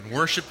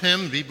worship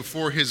Him, be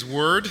before His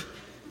Word.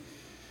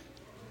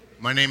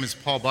 My name is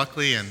Paul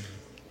Buckley, and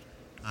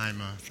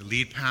I'm the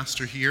lead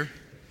pastor here.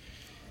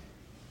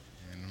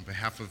 And on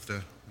behalf of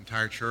the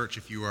entire church,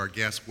 if you are a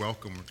guest,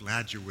 welcome. We're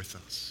glad you're with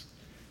us.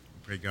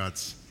 We pray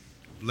God's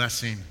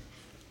blessing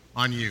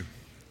on you.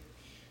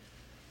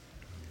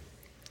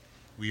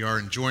 We are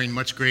enjoying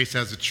much grace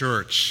as a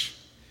church,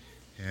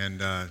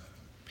 and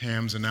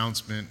Pam's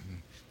announcement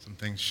and some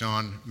things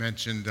Sean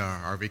mentioned,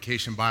 our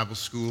Vacation Bible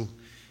School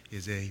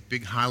is a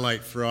big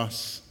highlight for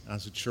us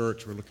as a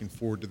church. We're looking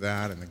forward to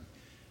that and the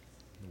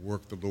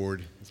work the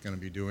Lord is going to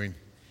be doing.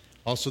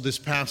 Also, this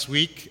past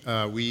week,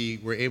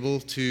 we were able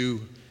to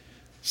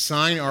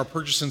sign our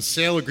purchase and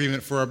sale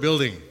agreement for our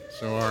building.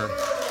 So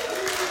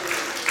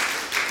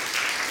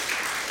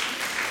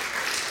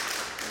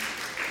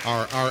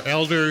our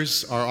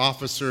elders, our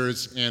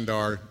officers, and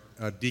our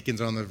deacons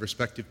on the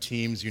respective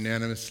teams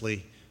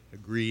unanimously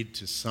agreed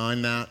to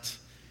sign that.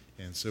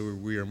 And so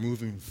we are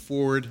moving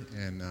forward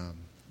and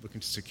looking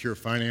to secure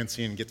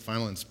financing and get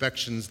final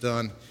inspections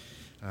done.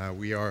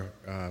 We are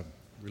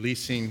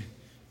releasing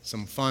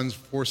some funds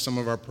for some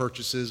of our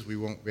purchases. We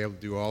won't be able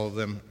to do all of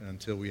them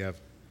until we have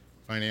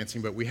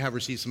financing, but we have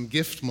received some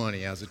gift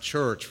money as a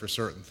church for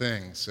certain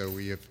things. So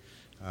we have,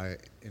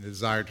 in a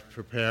desire to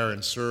prepare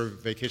and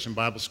serve Vacation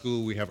Bible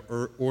School, we have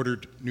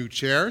ordered new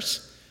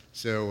chairs.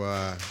 So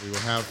we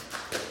have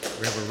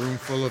a room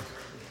full of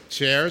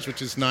chairs,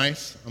 which is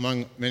nice,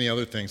 among many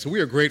other things. So we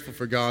are grateful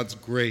for God's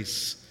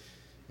grace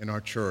in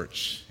our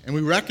church. And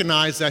we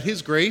recognize that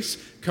His grace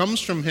comes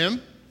from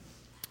Him,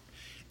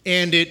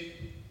 and it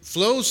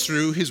flows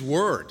through His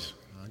Word.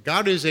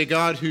 God is a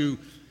God who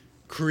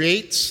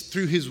creates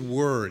through His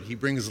Word. He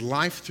brings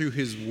life through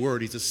His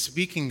Word. He's a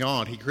speaking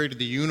God. He created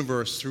the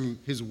universe through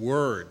His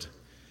Word.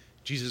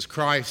 Jesus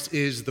Christ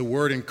is the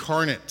Word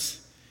incarnate.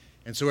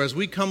 And so as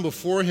we come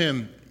before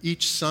Him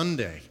each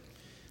Sunday,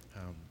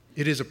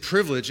 it is a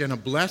privilege and a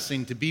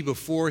blessing to be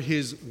before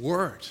His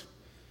Word.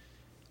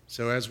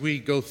 So as we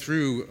go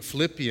through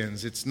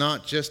Philippians, it's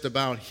not just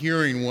about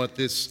hearing what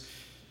this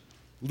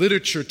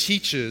literature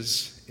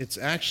teaches, it's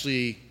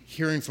actually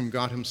hearing from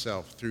God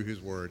Himself through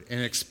His Word and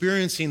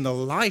experiencing the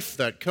life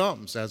that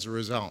comes as a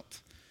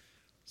result.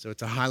 So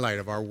it's a highlight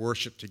of our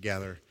worship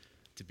together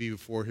to be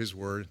before His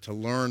Word, to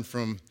learn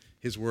from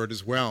His Word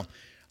as well.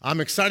 I'm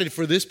excited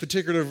for this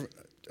particular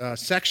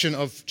section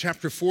of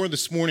chapter 4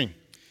 this morning.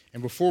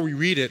 And before we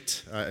read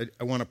it,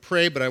 I want to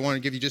pray, but I want to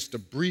give you just a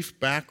brief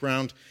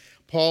background.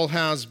 Paul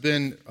has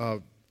been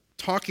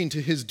talking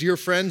to his dear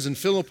friends in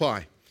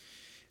Philippi,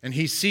 and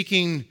he's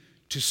seeking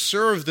to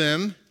serve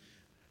them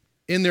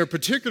in their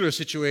particular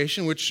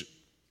situation, which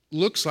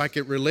looks like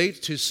it relates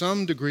to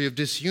some degree of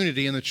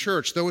disunity in the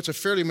church. Though it's a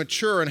fairly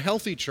mature and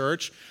healthy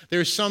church,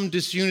 there's some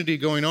disunity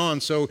going on.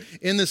 So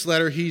in this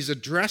letter, he's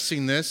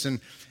addressing this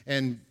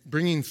and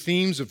bringing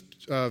themes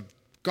of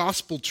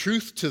gospel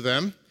truth to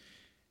them.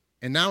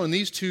 And now in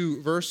these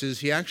two verses,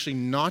 he actually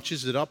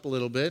notches it up a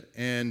little bit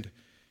and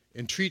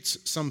treats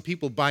some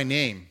people by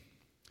name.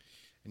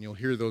 And you'll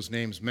hear those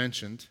names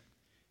mentioned.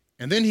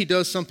 And then he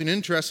does something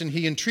interesting.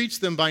 He entreats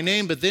them by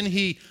name, but then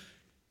he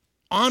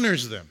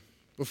honors them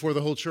before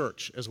the whole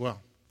church as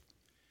well.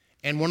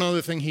 And one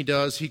other thing he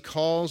does, he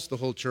calls the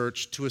whole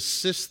church to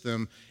assist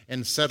them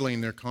in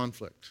settling their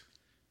conflict.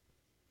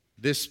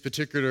 This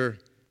particular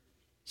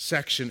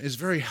section is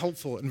very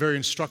helpful and very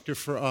instructive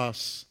for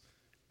us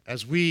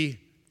as we,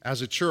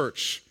 as a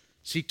church,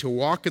 seek to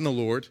walk in the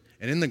Lord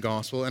and in the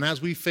gospel, and as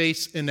we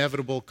face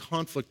inevitable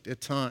conflict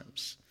at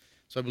times.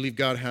 So I believe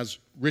God has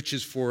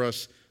riches for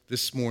us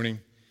this morning.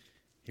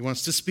 He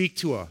wants to speak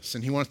to us,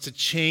 and He wants to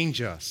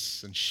change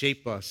us and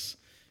shape us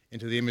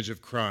into the image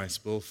of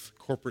Christ, both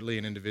corporately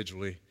and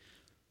individually.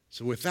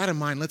 So with that in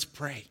mind, let's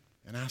pray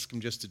and ask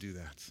Him just to do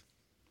that.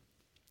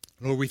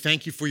 Lord, we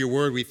thank You for Your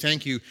word. We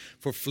thank You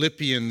for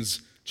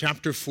Philippians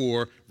chapter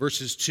 4,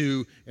 verses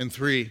 2 and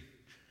 3.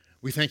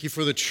 We thank You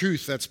for the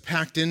truth that's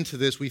packed into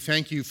this. We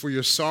thank You for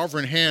Your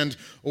sovereign hand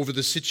over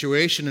the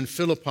situation in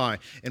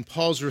Philippi and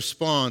Paul's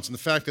response and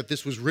the fact that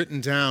this was written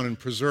down and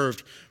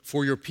preserved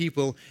for Your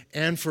people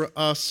and for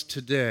us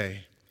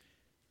today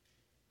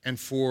and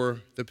for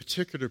the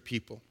particular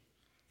people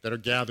that are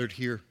gathered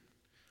here.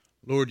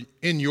 Lord,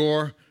 in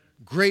Your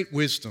great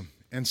wisdom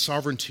and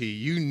sovereignty,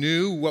 You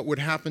knew what would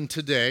happen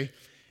today.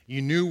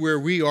 You knew where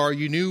we are.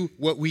 You knew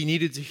what we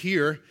needed to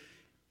hear.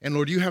 And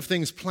Lord, You have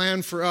things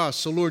planned for us.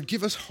 So Lord,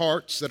 give us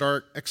hearts that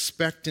are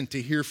expectant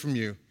to hear from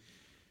You.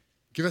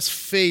 Give us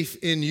faith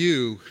in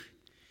You.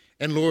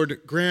 And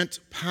Lord, grant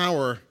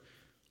power,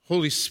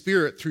 Holy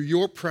Spirit, through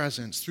Your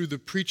presence, through the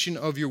preaching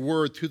of Your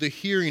word, through the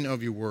hearing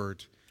of Your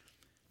word,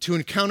 to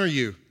encounter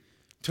You,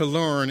 to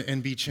learn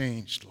and be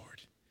changed,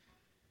 Lord.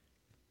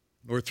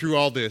 Lord, through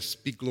all this,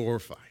 be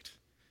glorified.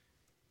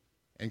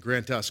 And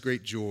grant us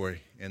great joy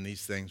in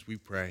these things, we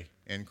pray.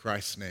 In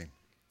Christ's name,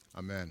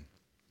 amen.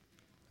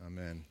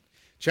 Amen.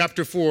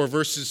 Chapter 4,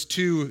 verses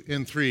 2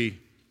 and 3.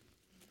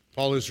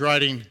 Paul is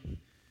writing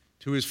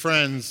to his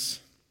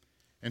friends,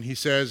 and he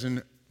says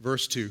in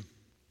verse 2,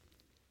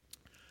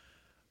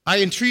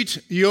 I entreat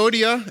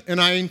Euodia and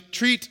I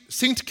entreat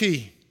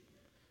Syntyche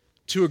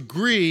to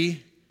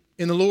agree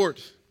in the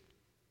Lord.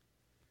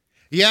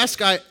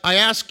 I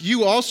ask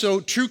you also,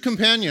 true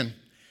companion,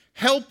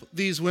 help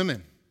these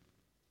women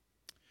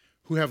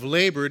who have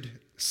labored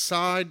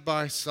side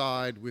by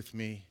side with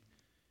me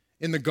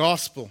in the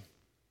gospel,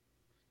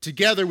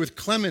 together with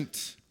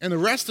Clement and the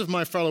rest of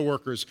my fellow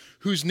workers,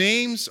 whose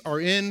names are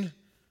in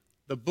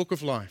the book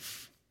of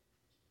life.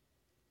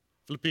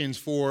 Philippians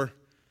 4,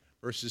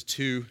 verses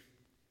 2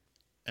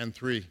 and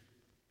 3.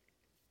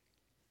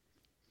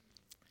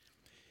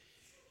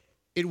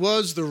 It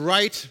was the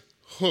right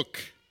hook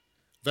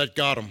that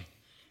got him.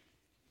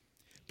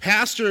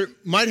 Pastor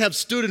might have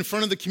stood in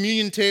front of the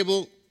communion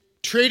table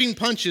trading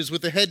punches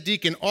with the head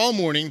deacon all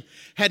morning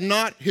had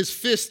not his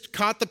fist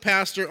caught the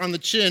pastor on the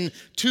chin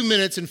 2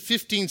 minutes and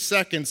 15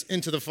 seconds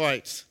into the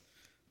fight.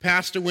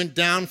 Pastor went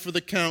down for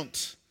the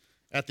count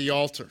at the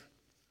altar,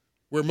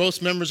 where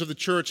most members of the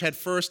church had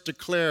first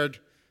declared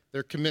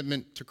their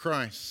commitment to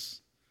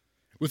Christ.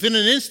 Within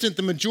an instant,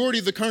 the majority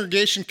of the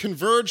congregation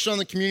converged on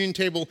the communion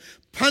table,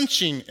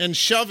 punching and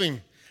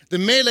shoving. The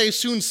melee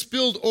soon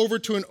spilled over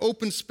to an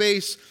open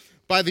space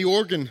by the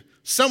organ.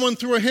 Someone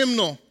threw a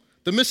hymnal.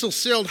 The missile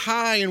sailed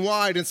high and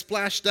wide and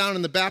splashed down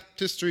in the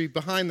baptistry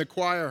behind the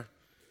choir.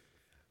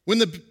 When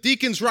the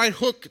deacon's right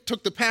hook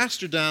took the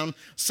pastor down,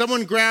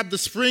 someone grabbed the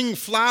spring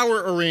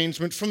flower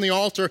arrangement from the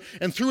altar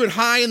and threw it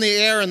high in the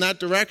air in that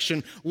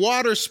direction.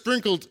 Water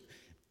sprinkled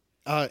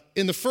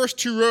in the first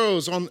two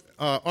rows on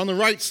the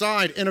right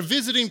side, and a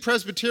visiting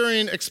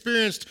Presbyterian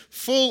experienced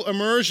full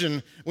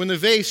immersion when the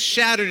vase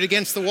shattered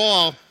against the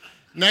wall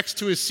next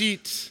to his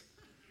seat.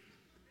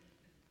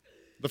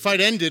 The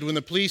fight ended when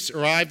the police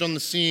arrived on the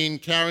scene,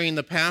 carrying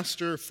the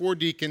pastor, 4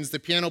 deacons, the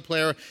piano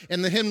player,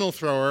 and the hymnal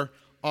thrower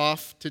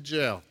off to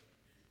jail.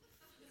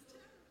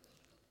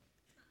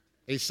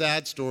 A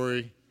sad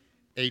story,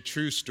 a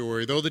true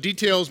story. Though the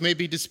details may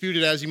be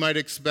disputed, as you might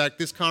expect,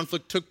 this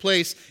conflict took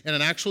place in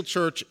an actual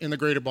church in the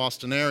greater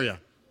Boston area.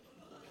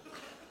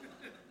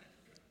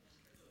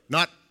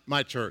 Not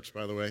my church,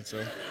 by the way,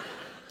 so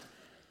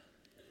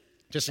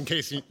just in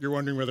case you're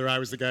wondering whether I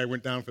was the guy who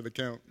went down for the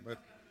count, but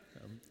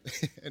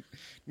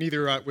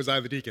neither was I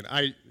the deacon.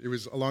 It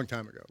was a long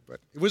time ago, but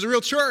it was a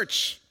real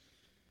church.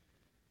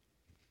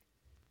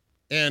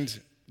 And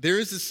there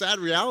is this sad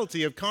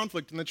reality of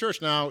conflict in the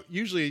church. Now,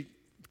 usually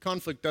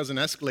conflict doesn't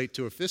escalate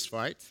to a fist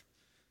fight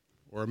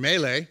or a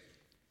melee,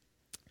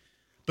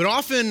 but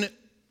often,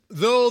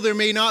 though there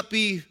may not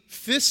be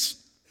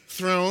fists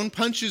thrown,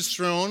 punches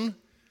thrown,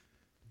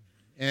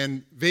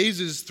 and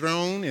vases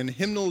thrown, and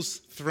hymnals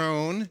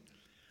thrown,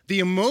 the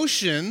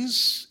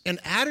emotions and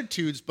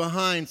attitudes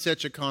behind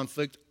such a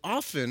conflict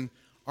often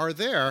are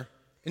there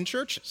in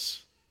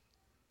churches.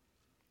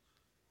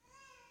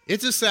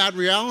 It's a sad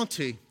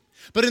reality.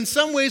 But in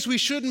some ways, we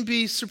shouldn't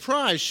be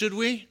surprised, should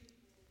we?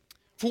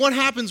 For what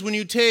happens when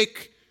you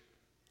take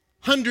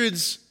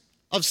hundreds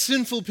of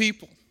sinful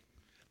people,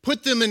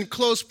 put them in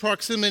close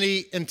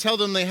proximity, and tell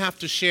them they have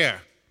to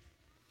share?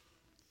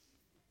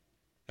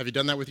 Have you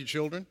done that with your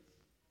children?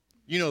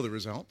 You know the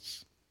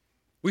results.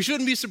 We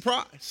shouldn't be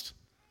surprised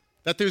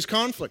that there's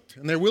conflict,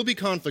 and there will be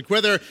conflict.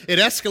 Whether it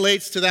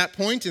escalates to that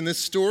point in this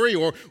story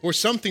or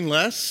something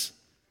less,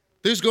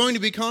 there's going to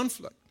be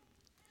conflict.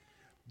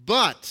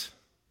 But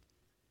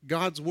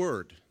God's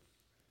word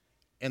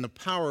and the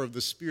power of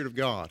the Spirit of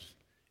God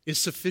is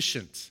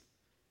sufficient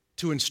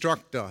to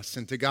instruct us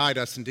and to guide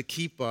us and to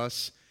keep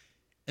us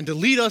and to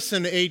lead us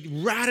in a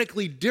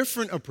radically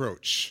different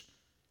approach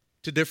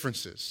to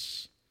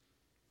differences,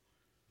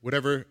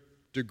 whatever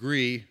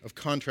degree of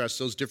contrast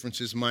those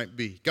differences might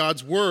be.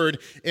 God's word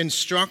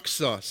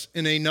instructs us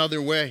in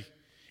another way.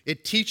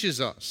 It teaches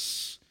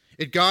us.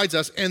 It guides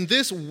us. And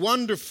this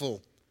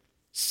wonderful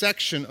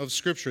section of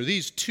Scripture,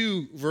 these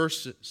 2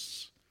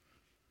 verses,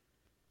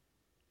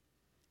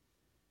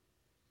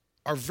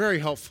 are very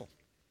helpful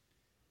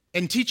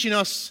in teaching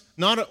us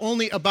not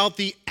only about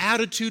the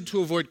attitude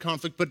to avoid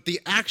conflict, but the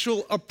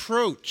actual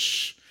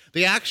approach,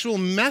 the actual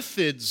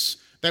methods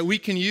that we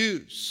can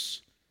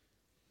use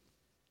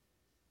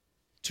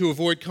to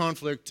avoid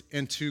conflict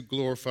and to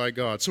glorify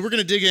God. So we're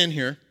going to dig in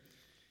here,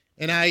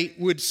 and I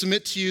would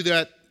submit to you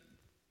that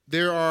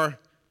there are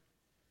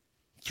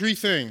 3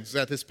 things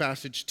that this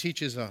passage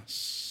teaches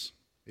us.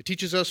 It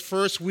teaches us,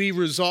 first, we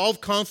resolve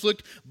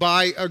conflict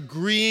by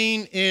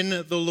agreeing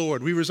in the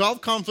Lord. We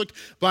resolve conflict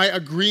by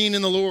agreeing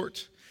in the Lord.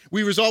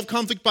 We resolve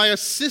conflict by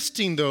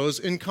assisting those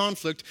in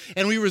conflict,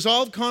 and we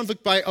resolve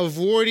conflict by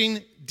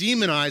avoiding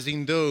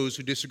demonizing those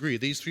who disagree.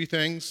 These 3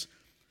 things: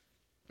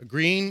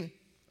 agreeing,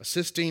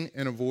 assisting,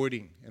 and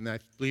avoiding. And I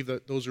believe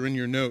that those are in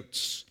your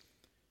notes.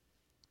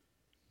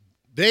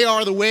 They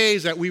are the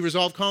ways that we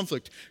resolve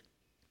conflict.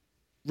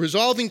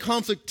 Resolving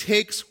conflict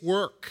takes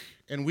work,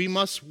 and we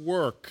must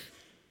work.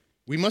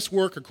 We must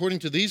work according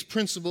to these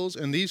principles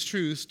and these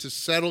truths to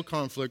settle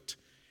conflict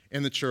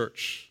in the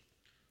church.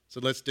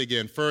 So let's dig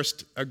in.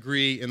 First,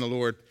 agree in the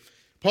Lord.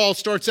 Paul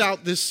starts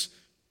out this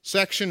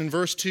section in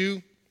verse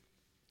 2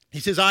 He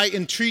says, I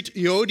entreat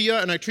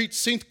Euodia and I entreat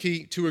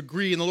Syntyche to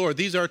agree in the Lord.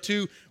 These are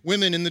two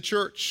women in the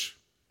church.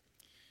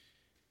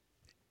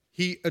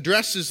 He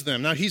addresses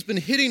them. Now, he's been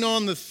hitting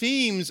on the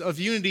themes of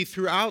unity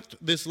throughout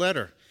this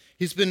letter.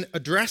 He's been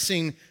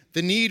addressing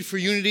the need for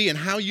unity and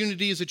how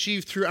unity is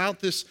achieved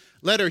throughout this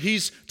letter.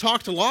 He's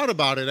talked a lot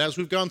about it as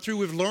we've gone through.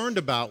 We've learned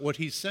about what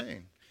he's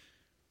saying.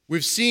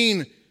 We've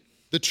seen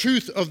the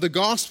truth of the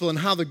gospel and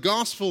how the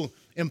gospel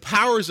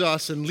empowers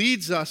us and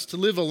leads us to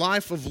live a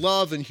life of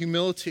love and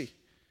humility.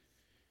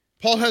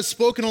 Paul has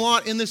spoken a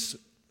lot in this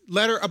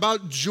letter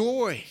about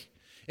joy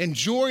and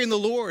joy in the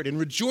Lord and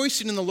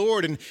rejoicing in the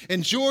Lord.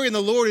 And joy in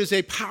the Lord is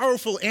a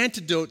powerful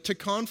antidote to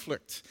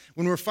conflict.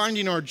 When we're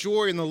finding our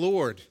joy in the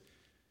Lord,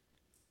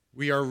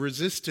 we are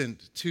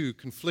resistant to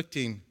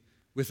conflicting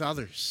with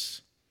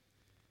others.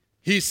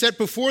 He set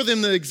before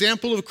them the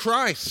example of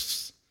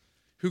Christ,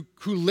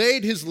 who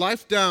laid his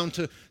life down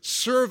to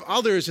serve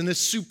others in this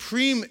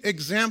supreme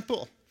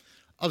example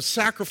of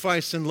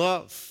sacrifice and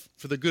love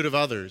for the good of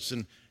others.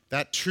 And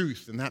that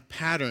truth and that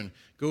pattern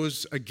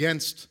goes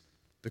against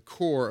the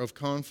core of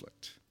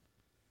conflict.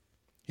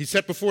 He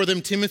set before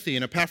them Timothy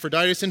and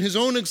Epaphroditus and his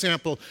own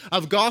example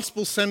of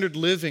gospel-centered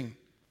living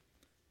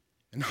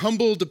and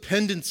humble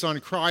dependence on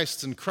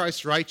Christ and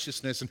Christ's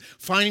righteousness and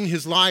finding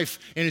his life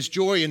and his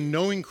joy in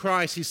knowing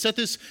Christ. He set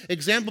this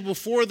example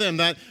before them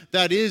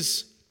that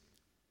is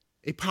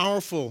a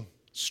powerful,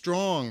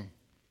 strong,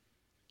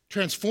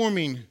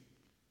 transforming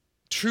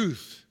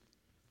truth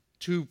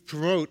to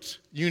promote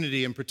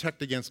unity and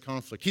protect against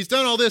conflict. He's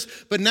done all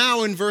this, but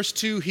now in verse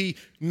 2, he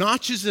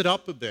notches it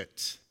up a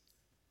bit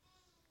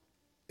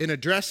in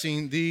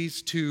addressing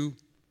these two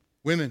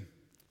women.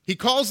 He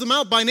calls them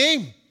out by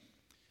name.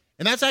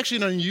 And that's actually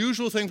an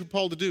unusual thing for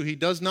Paul to do. He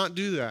does not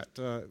do that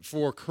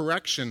for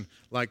correction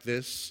like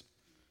this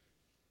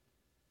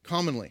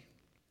commonly.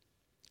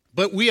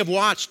 But we have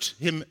watched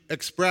him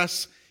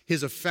express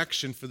his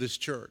affection for this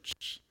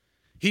church.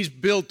 He's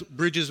built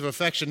bridges of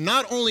affection,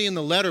 not only in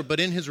the letter, but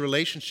in his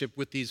relationship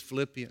with these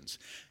Philippians.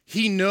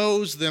 He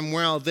knows them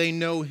well. They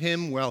know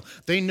him well.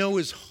 They know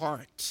his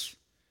heart.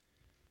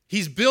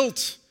 He's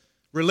built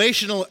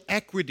relational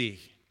equity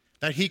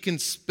that he can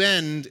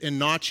spend in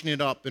notching it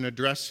up and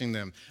addressing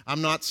them.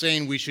 I'm not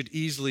saying we should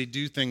easily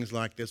do things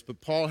like this, but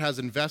Paul has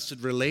invested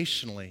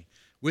relationally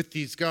with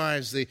these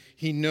guys. They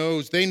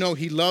know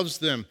he loves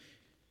them.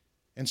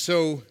 And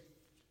so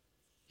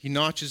he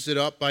notches it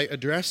up by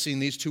addressing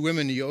these two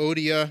women,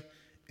 Euodia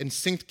and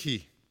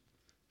Syntyche.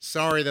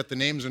 Sorry that the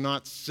names are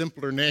not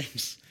simpler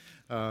names,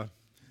 but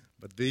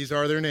these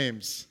are their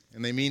names,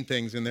 and they mean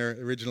things in their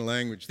original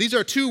language. These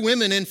are two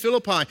women in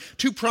Philippi,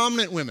 two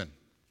prominent women.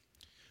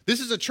 This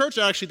is a church,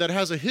 actually, that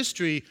has a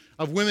history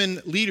of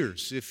women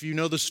leaders. If you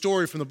know the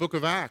story from the book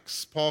of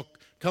Acts, Paul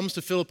comes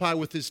to Philippi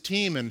with his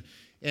team,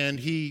 and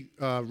he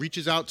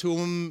reaches out to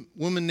a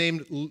woman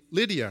named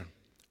Lydia.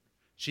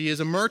 She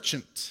is a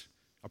merchant,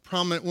 a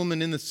prominent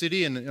woman in the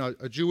city, and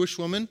a Jewish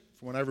woman,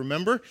 from what I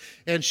remember.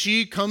 And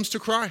she comes to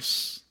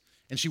Christ,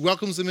 and she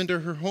welcomes them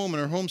into her home,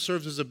 and her home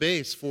serves as a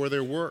base for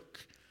their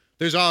work.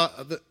 There's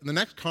the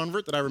next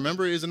convert that I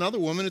remember is another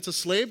woman. It's a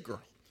slave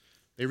girl.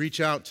 They reach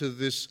out to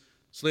this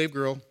slave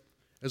girl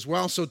as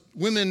well. So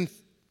women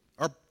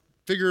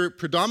figure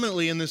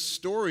predominantly in this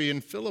story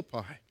in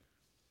Philippi.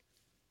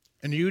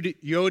 And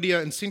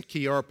Euodia and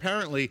Syntyche are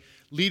apparently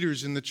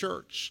leaders in the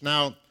church.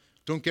 Now,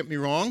 don't get me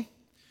wrong.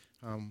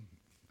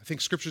 I think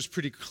Scripture is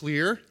pretty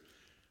clear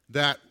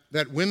that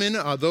women,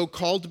 though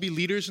called to be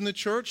leaders in the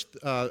church,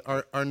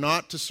 are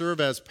not to serve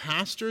as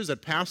pastors.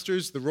 That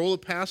pastors, the role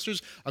of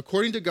pastors,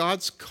 according to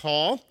God's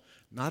call,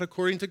 not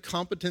according to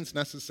competence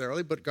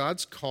necessarily, but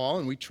God's call,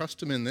 and we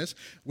trust him in this.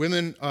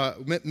 Men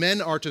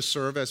are to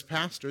serve as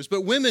pastors,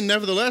 but women,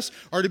 nevertheless,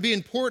 are to be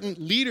important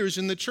leaders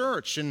in the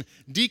church and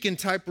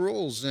deacon-type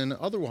roles and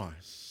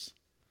otherwise.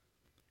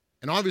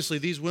 And obviously,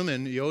 these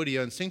women,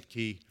 Euodia and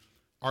Syntyche,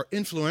 are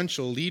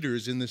influential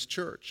leaders in this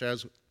church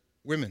as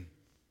women.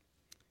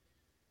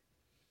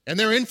 And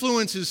their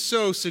influence is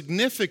so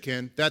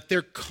significant that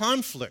their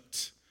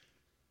conflict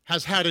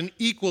has had an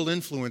equal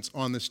influence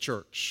on this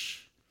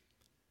church.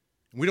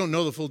 We don't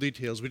know the full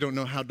details. We don't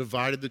know how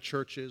divided the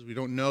church is. We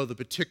don't know the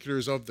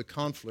particulars of the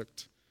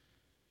conflict.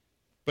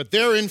 But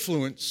their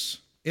influence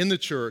in the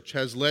church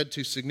has led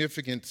to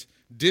significant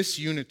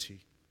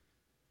disunity.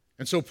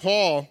 And so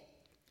Paul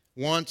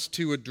wants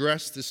to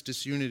address this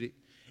disunity.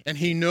 And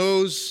he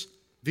knows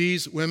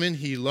these women.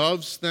 He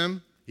loves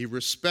them. He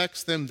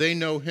respects them. They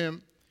know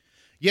him.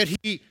 Yet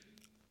he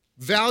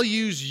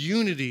values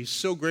unity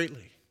so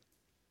greatly.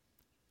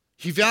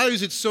 He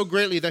values it so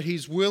greatly that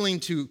he's willing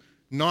to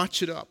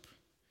notch it up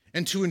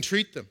and to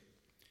entreat them.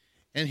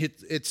 And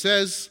it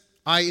says,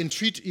 I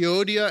entreat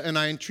Euodia and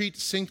I entreat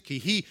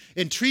Syntyche. He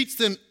entreats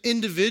them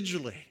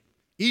individually.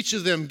 Each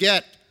of them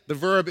get the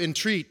verb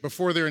entreat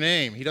before their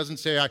name. He doesn't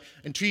say, I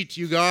entreat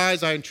you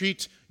guys, I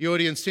entreat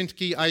Euodia and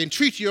Syntyche. I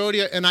entreat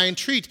Euodia and I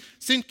entreat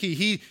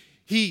Syntyche.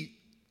 He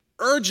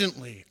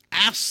urgently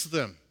asks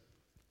them.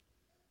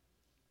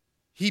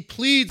 He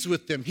pleads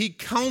with them. He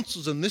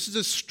counsels them. This is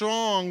a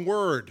strong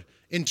word,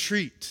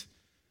 entreat.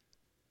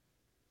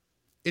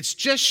 It's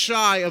just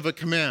shy of a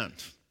command.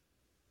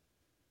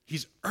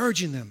 He's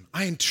urging them,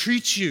 I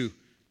entreat you,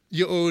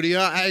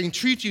 Euodia, I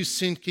entreat you,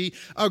 Syntyche,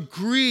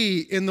 agree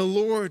in the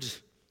Lord.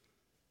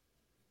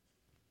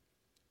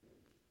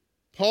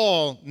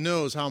 Paul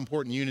knows how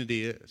important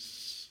unity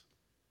is.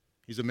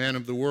 He's a man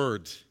of the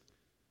word.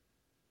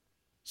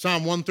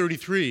 Psalm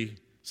 133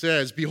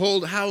 says,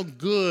 behold how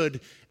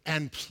good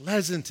and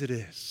pleasant it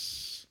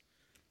is.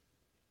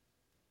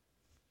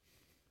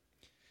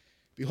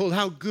 Behold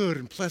how good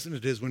and pleasant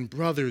it is when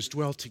brothers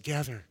dwell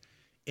together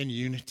in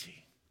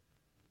unity.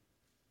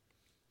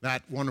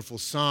 That wonderful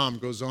psalm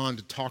goes on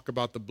to talk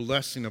about the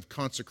blessing of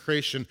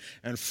consecration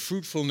and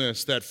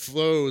fruitfulness that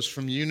flows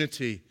from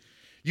unity.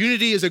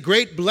 Unity is a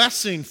great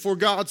blessing for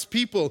God's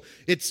people.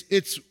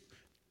 It's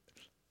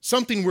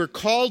something we're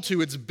called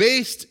to. It's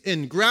based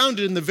and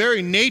grounded in the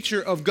very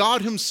nature of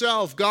God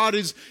himself. God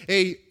is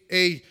a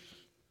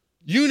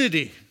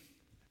unity.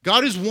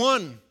 God is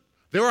one.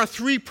 There are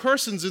three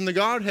persons in the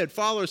Godhead,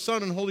 Father,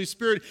 Son, and Holy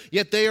Spirit,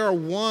 yet they are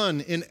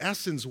one in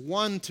essence,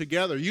 one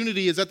together.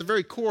 Unity is at the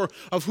very core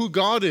of who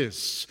God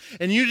is.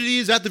 And unity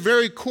is at the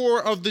very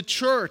core of the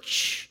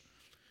church.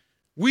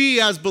 We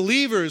as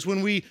believers,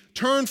 when we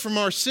turn from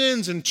our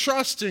sins and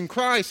trust in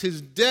Christ,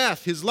 his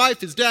death, his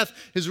life, his death,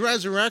 his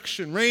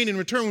resurrection, reign and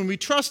return, when we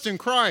trust in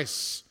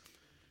Christ,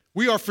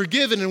 we are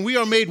forgiven and we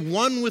are made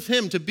one with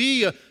him. To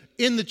be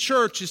in the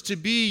church is to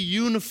be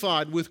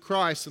unified with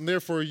Christ and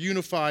therefore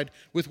unified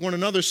with one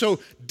another. So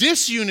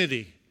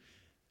disunity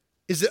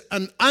is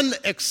an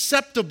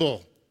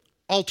unacceptable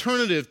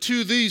alternative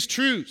to these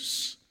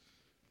truths.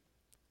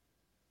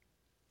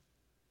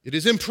 It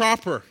is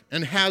improper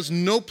and has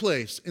no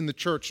place in the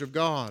church of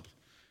God.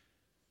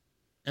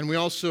 And we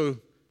also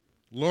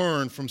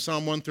learn from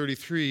Psalm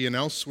 133 and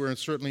elsewhere and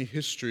certainly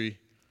history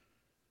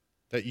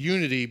that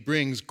unity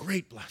brings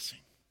great blessing.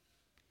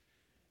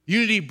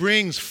 Unity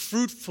brings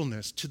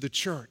fruitfulness to the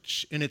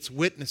church in its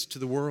witness to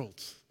the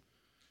world.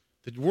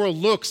 The world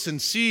looks and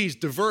sees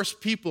diverse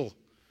people,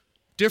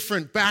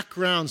 different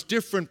backgrounds,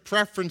 different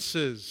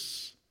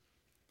preferences,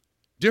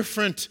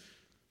 different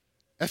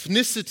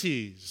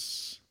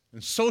ethnicities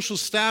and social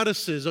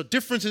statuses,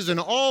 differences in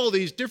all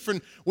these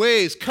different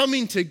ways,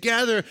 coming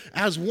together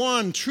as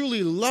one,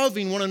 truly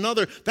loving one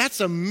another.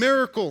 That's a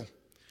miracle.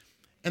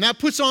 And that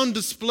puts on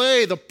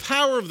display the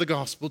power of the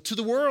gospel to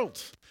the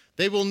world.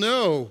 They will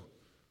know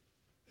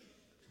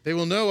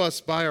us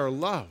by our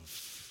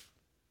love.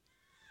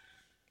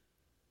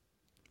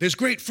 There's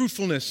great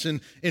fruitfulness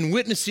in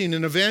witnessing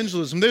and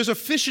evangelism. There's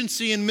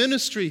efficiency in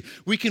ministry.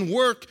 We can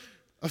work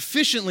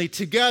efficiently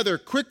together,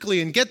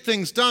 quickly, and get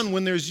things done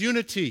when there's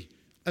unity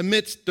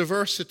amidst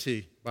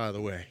diversity, by the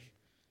way.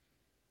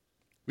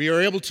 We are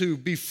able to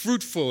be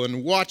fruitful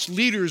and watch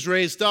leaders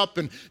raised up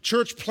and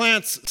church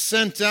plants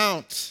sent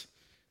out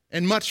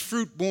and much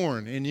fruit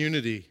born in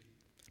unity.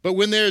 But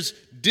when there's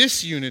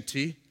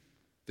disunity,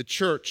 the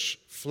church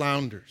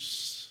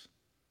flounders.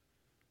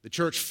 The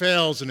church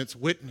fails in its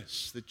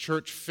witness. The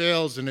church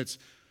fails in its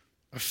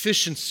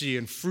efficiency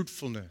and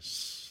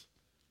fruitfulness.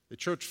 The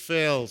church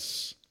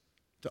fails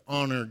to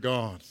honor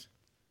God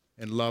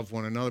and love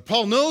one another.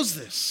 Paul knows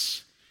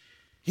this.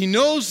 He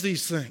knows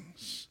these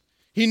things.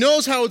 He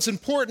knows how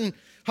important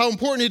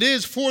it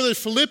is for the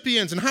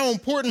Philippians and how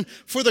important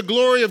for the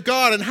glory of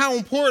God and how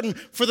important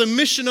for the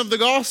mission of the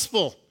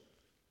gospel.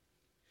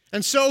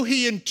 And so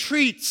he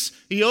entreats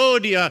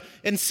Euodia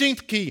and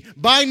Syntyche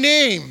by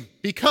name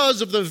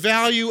because of the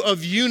value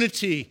of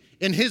unity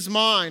in his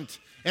mind,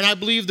 and I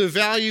believe the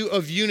value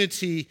of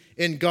unity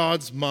in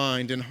God's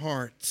mind and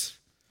heart.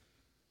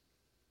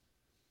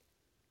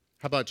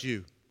 How about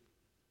you?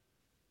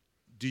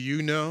 Do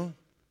you know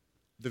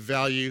the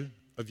value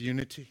of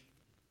unity?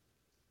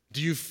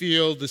 Do you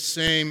feel the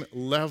same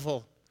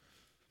level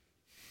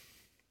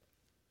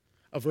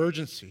of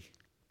urgency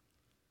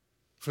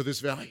for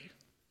this value?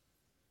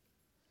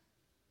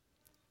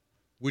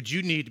 Would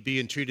you need to be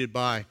entreated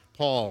by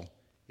Paul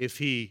if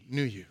he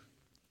knew you?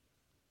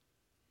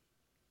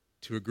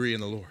 To agree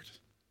in the Lord.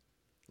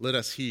 Let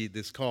us heed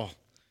this call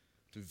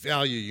to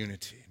value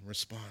unity and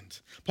respond.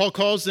 Paul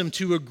calls them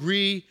to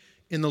agree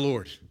in the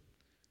Lord.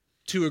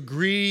 To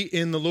agree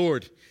in the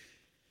Lord.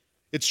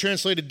 It's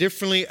translated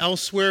differently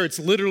elsewhere. It's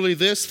literally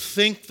this: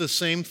 think the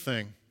same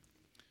thing.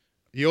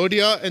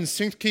 Euodia and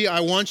Syntyche,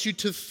 I want you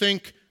to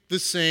think the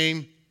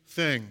same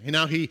thing. And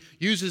now he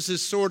uses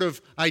this sort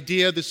of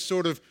idea, this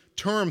sort of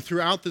term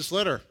throughout this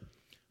letter.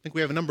 I think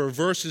we have a number of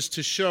verses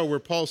to show where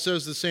Paul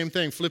says the same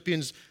thing.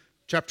 Philippians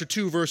chapter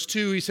 2, verse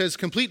 2, he says,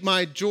 complete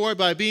my joy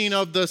by being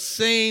of the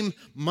same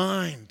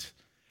mind,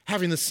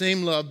 having the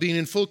same love, being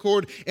in full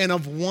accord, and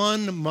of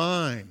one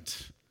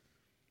mind.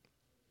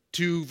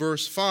 2,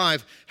 verse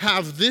 5,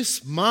 have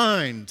this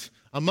mind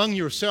among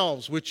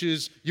yourselves, which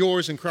is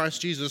yours in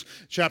Christ Jesus.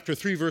 Chapter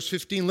 3, verse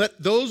 15,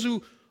 let those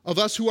of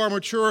us who are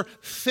mature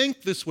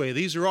think this way.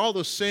 These are all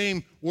the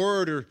same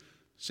word or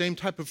same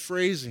type of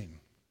phrasing.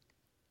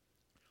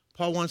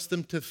 Paul wants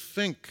them to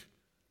think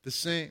the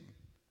same.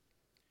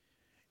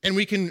 And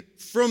we can,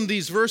 from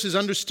these verses,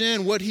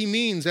 understand what he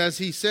means as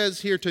he says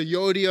here to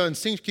Euodia and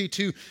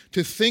Syntyche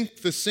to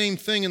think the same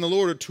thing in the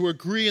Lord, or to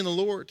agree in the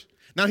Lord.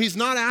 Now, he's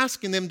not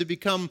asking them to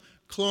become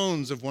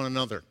clones of one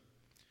another.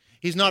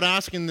 He's not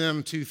asking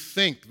them to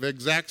think the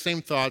exact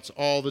same thoughts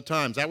all the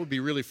time. That would be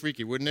really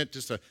freaky, wouldn't it?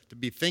 Just to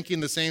be thinking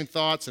the same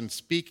thoughts and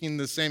speaking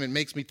the same. It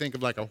makes me think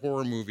of like a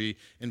horror movie,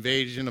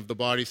 Invasion of the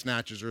Body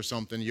Snatchers or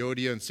something.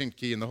 Euodia and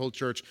Syntyche and the whole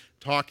church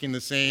talking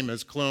the same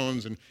as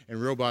clones and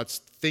robots,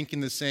 thinking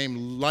the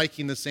same,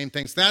 liking the same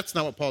things. That's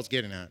not what Paul's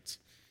getting at.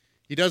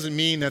 He doesn't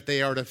mean that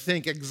they are to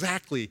think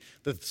exactly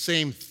the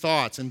same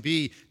thoughts and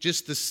be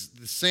just the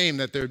same,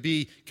 that there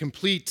be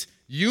complete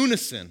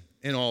unison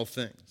in all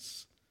things.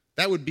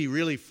 That would be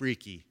really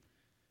freaky,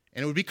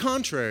 and it would be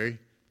contrary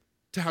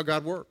to how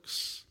God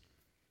works.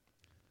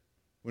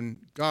 When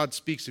God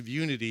speaks of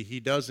unity, he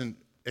doesn't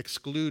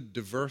exclude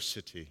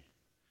diversity.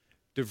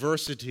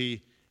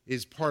 Diversity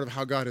is part of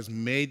how God has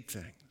made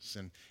things,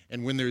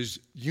 and when there's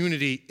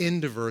unity in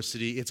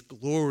diversity, it's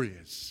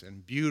glorious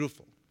and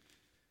beautiful.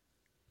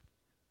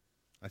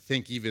 I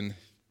think even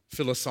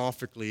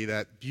philosophically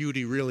that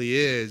beauty really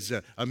is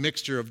a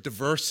mixture of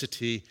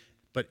diversity,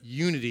 but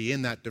unity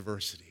in that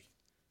diversity.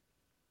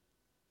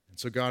 And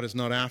so God is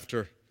not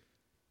after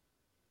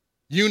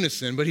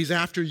unison, but he's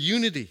after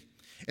unity.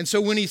 And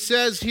so when he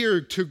says here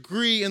to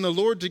agree in the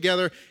Lord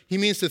together, he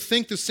means to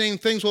think the same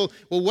things. Well,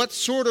 what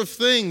sort of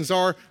things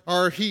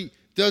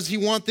does he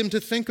want them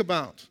to think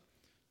about?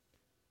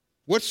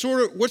 What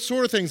sort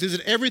of things? Is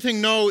it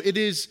everything? No, it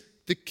is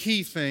the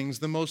key things,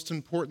 the most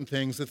important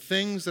things, the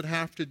things that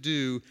have to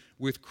do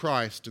with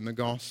Christ and the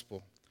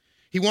gospel.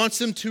 He wants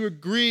them to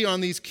agree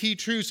on these key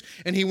truths,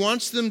 and he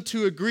wants them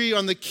to agree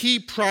on the key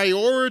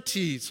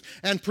priorities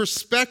and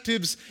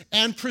perspectives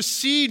and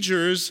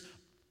procedures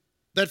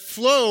that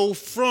flow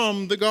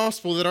from the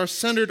gospel, that are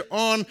centered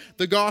on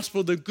the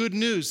gospel, the good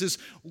news, this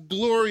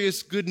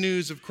glorious good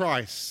news of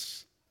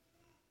Christ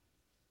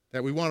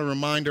that we want to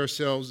remind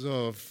ourselves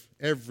of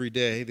every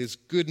day, this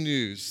good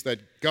news that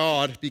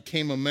God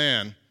became a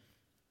man,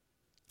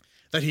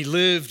 that he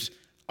lived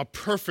a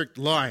perfect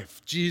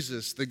life.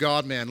 Jesus, the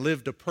God-man,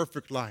 lived a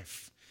perfect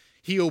life.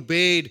 He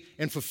obeyed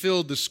and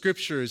fulfilled the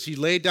scriptures. He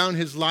laid down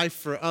his life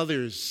for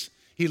others.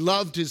 He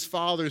loved his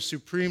Father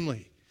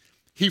supremely.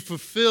 He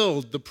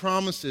fulfilled the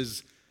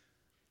promises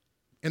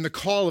and the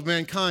call of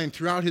mankind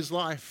throughout his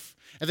life,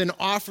 and then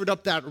offered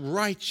up that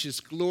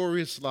righteous,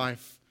 glorious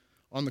life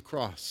on the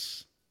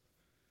cross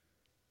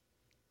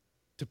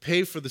to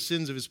pay for the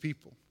sins of his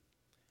people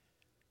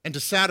and to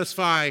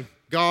satisfy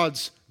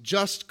God's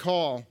just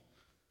call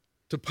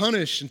to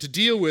punish and to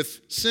deal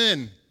with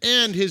sin,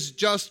 and his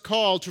just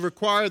call to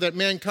require that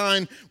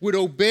mankind would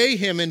obey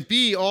him and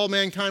be all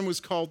mankind was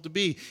called to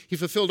be. He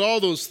fulfilled all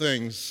those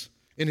things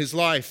in his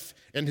life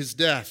and his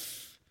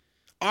death,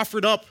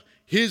 offered up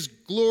his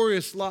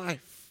glorious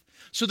life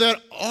so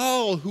that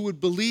all who would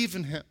believe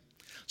in him,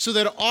 so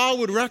that all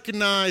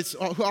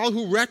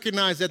who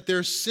recognize that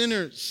they're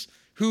sinners,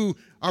 who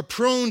are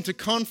prone to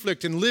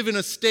conflict and live in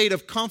a state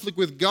of conflict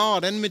with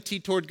God, enmity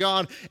toward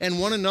God and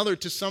one another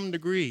to some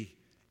degree,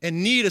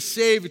 and need a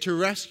Savior to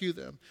rescue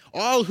them.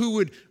 All who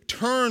would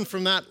turn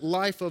from that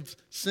life of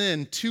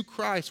sin to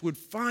Christ would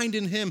find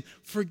in him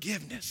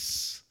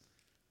forgiveness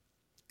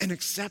and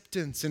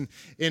acceptance. And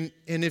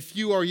if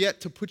you are yet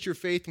to put your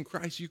faith in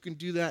Christ, you can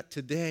do that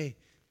today.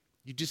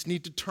 You just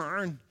need to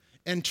turn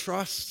and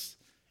trust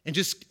and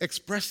just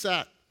express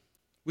that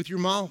with your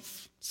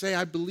mouth. Say,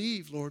 I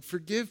believe, Lord,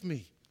 forgive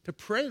me. To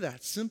pray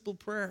that simple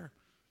prayer.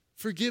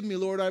 Forgive me,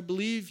 Lord, I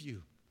believe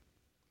you.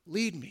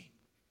 Lead me.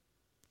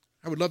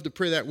 I would love to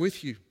pray that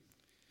with you.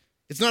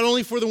 It's not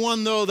only for the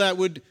one, though, that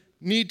would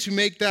need to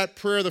make that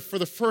prayer for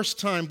the first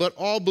time, but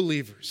all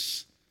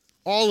believers.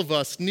 All of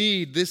us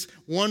need this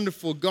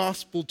wonderful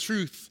gospel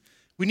truth.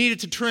 We need it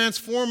to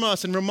transform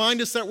us and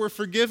remind us that we're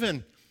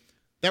forgiven,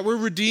 that we're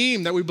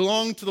redeemed, that we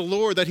belong to the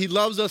Lord, that he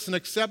loves us and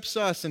accepts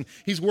us, and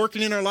he's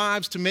working in our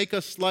lives to make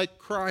us like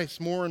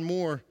Christ more and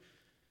more.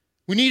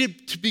 We need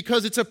it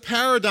because it's a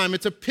paradigm,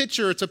 it's a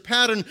picture, it's a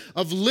pattern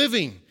of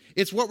living.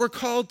 It's what we're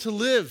called to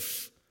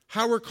live.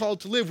 How we're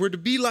called to live. We're to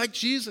be like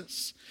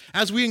Jesus.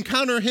 As we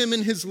encounter him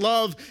in his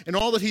love and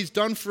all that he's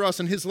done for us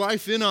and his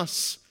life in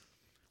us,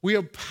 we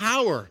have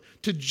power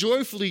to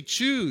joyfully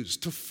choose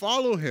to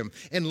follow him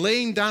and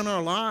laying down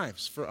our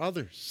lives for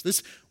others.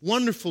 This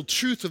wonderful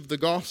truth of the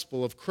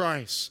gospel of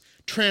Christ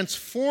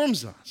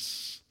transforms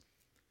us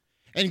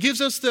and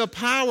gives us the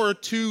power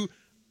to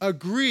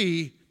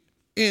agree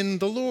in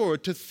the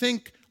Lord, to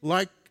think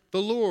like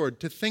the Lord,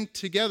 to think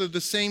together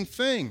the same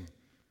thing.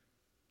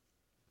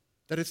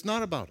 That it's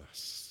not about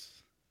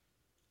us.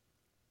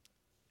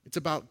 It's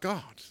about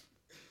God.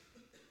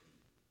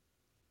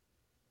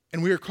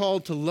 And we are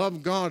called to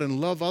love God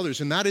and love others.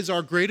 And that is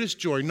our greatest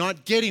joy,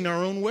 not getting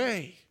our own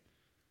way.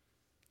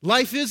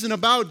 Life isn't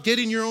about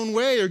getting your own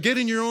way or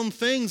getting your own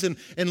things and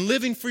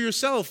living for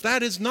yourself.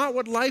 That is not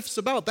what life's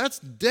about. That's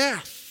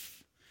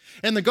death.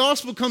 And the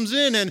gospel comes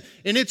in and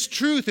its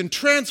truth and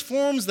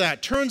transforms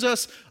that, turns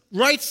us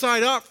right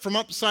side up from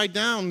upside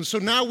down. So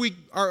now we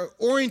are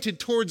oriented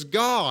towards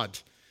God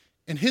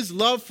and his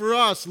love for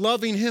us,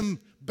 loving him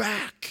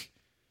back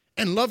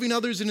and loving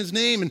others in his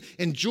name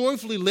and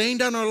joyfully laying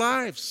down our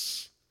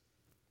lives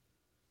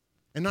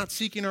and not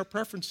seeking our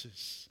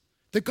preferences.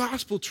 The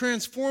gospel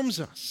transforms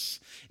us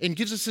and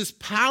gives us this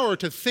power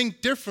to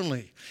think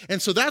differently.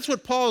 And so that's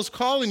what Paul is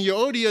calling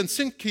Euodia and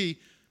Syntyche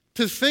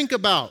to think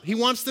about. He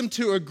wants them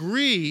to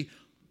agree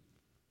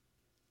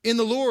in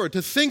the Lord,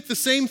 to think the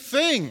same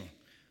thing,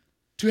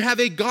 to have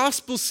a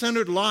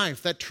gospel-centered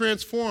life that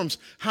transforms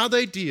how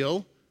they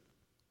deal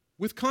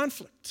with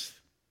conflict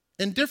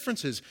and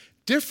differences.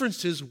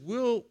 Differences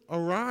will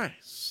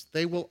arise.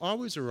 They will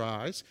always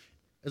arise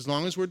as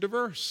long as we're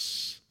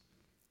diverse.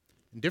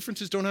 And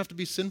differences don't have to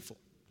be sinful,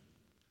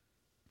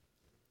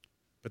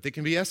 but they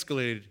can be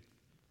escalated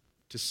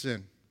to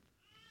sin.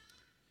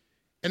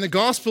 And the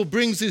gospel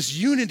brings this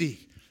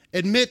unity,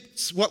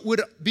 admits what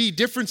would be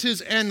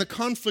differences and the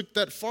conflict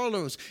that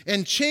follows,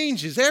 and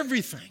changes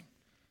everything.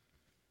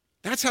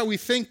 That's how we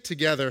think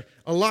together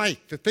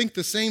alike, to think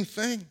the same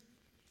thing.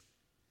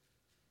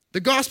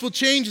 The gospel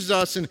changes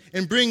us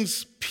and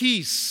brings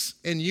peace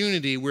and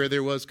unity where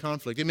there was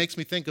conflict. It makes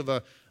me think of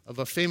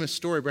a famous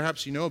story.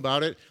 Perhaps you know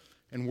about it.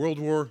 In World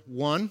War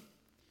I.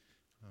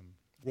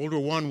 World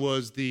War I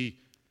was the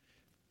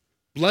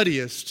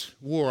bloodiest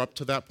war up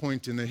to that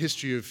point in the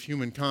history of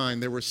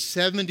humankind. There were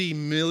 70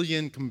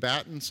 million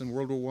combatants in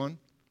World War I.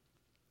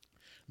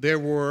 There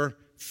were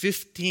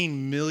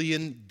 15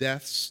 million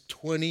deaths,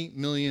 20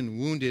 million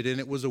wounded, and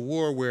it was a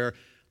war where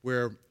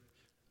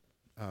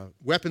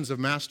weapons of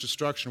mass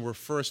destruction were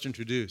first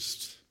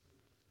introduced.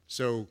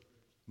 So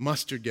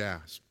mustard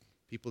gas.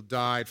 People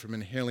died from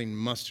inhaling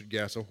mustard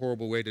gas, a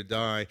horrible way to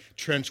die.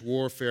 Trench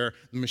warfare,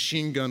 the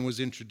machine gun was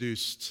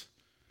introduced.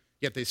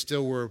 Yet they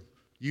still were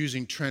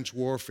using trench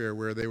warfare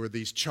where there were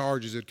these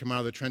charges that would come out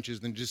of the trenches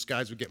and just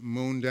guys would get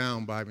mown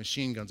down by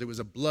machine guns. It was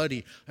a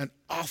bloody, an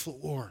awful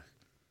war.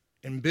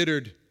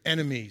 Embittered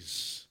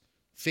enemies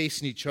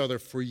facing each other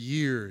for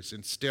years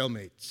in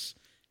stalemates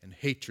and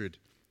hatred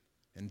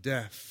and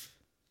death.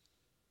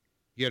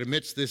 Yet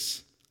amidst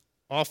this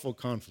awful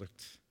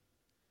conflict,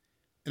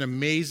 an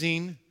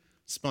amazing,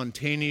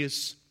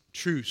 spontaneous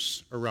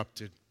truce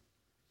erupted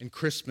in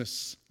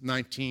Christmas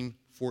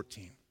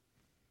 1914.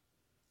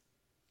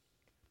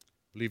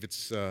 I believe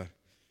it's,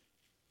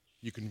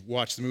 you can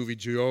watch the movie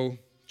Joyeux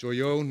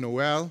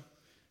Noël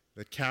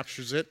that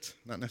captures it.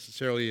 Not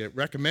necessarily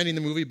recommending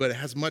the movie, but it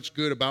has much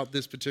good about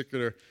this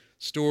particular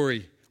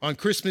story. On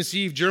Christmas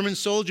Eve, German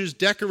soldiers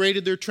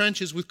decorated their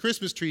trenches with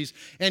Christmas trees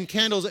and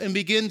candles and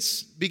began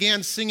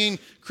singing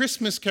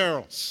Christmas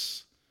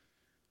carols,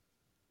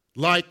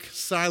 like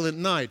Silent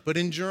Night, but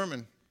in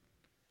German.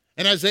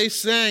 And as they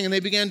sang and they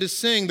began to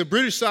sing, the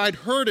British side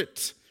heard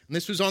it. And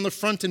this was on the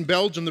front in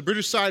Belgium. The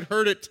British side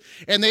heard it,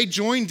 and they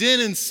joined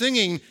in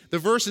singing the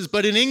verses,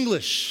 but in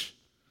English.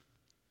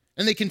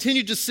 And they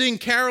continued to sing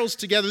carols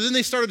together. Then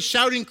they started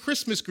shouting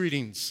Christmas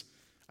greetings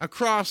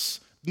across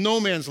no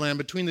man's land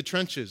between the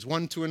trenches,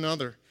 one to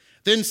another.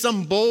 Then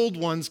some bold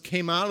ones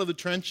came out of the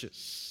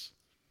trenches,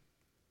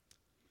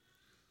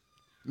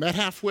 met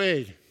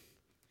halfway,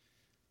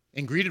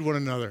 and greeted one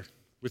another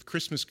with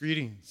Christmas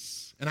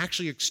greetings, and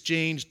actually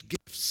exchanged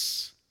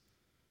gifts.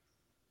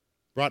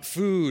 Brought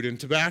food and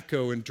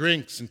tobacco and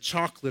drinks and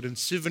chocolate and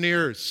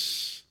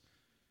souvenirs.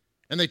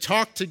 And they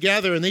talked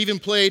together, and they even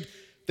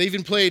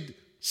played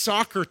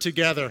soccer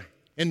together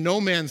in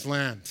no man's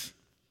land.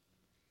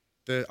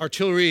 The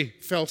artillery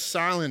fell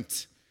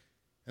silent,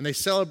 and they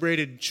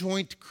celebrated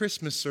joint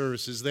Christmas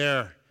services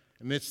there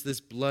amidst this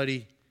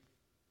bloody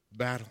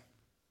battle.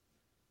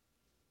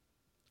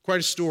 Quite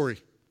a story.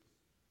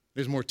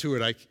 There's more to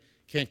it I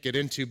can't get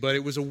into, but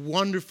it was a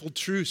wonderful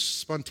truce,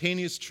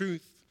 spontaneous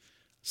truth,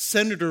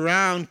 centered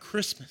around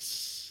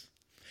Christmas.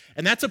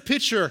 And that's a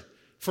picture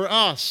for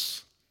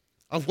us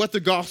of what the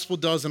gospel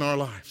does in our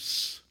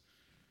lives.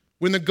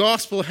 When the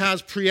gospel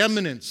has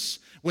preeminence,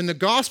 when the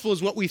gospel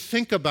is what we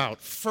think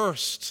about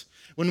first,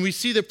 when we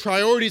see the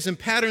priorities and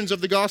patterns of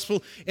the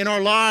gospel in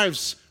our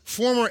lives,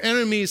 former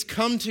enemies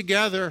come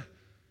together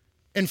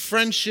in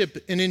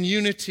friendship and in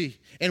unity,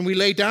 and we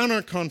lay down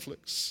our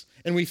conflicts,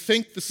 and we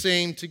think the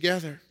same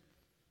together.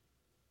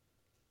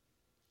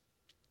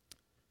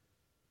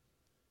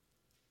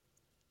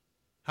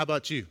 How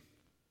about you?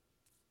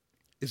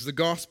 Is the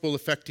gospel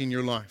affecting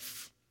your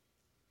life?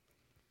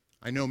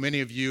 I know many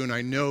of you, and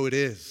I know it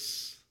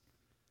is.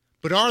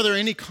 But are there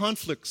any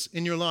conflicts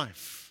in your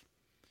life?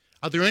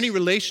 Are there any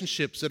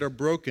relationships that are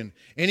broken?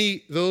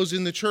 Those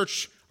in the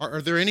church,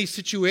 are there any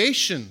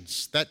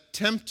situations that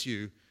tempt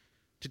you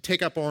to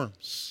take up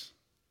arms?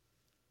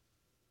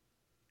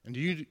 And do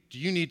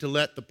you need to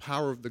let the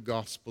power of the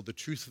gospel, the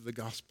truth of the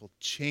gospel,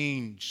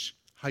 change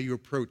how you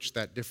approach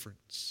that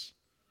difference?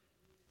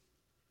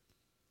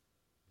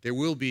 There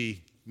will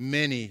be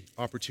many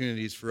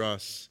opportunities for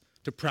us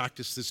to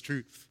practice this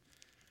truth.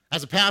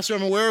 As a pastor,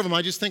 I'm aware of them.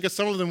 I just think of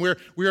some of them where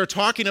we are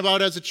talking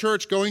about as a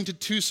church going to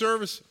 2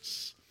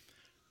 services.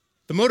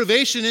 The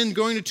motivation in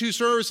going to 2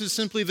 services is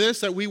simply this,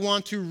 that we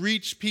want to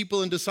reach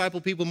people and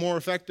disciple people more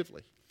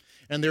effectively.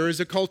 And there is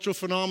a cultural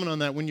phenomenon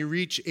that when you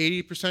reach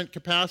 80%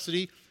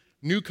 capacity,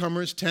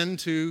 newcomers tend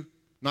to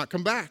not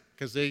come back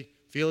because they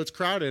feel it's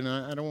crowded and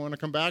I don't want to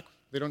come back.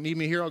 They don't need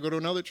me here. I'll go to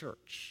another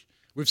church.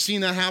 We've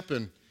seen that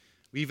happen.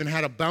 We even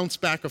had a bounce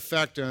back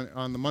effect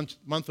on the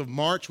month of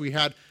March. We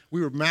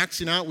were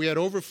maxing out. We had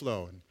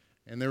overflow,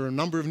 and there were a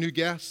number of new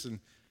guests,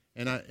 and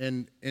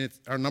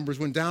our numbers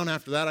went down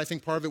after that. I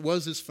think part of it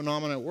was this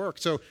phenomenon at work.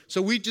 So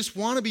we just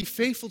want to be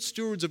faithful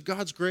stewards of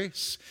God's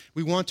grace.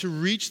 We want to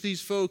reach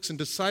these folks and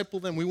disciple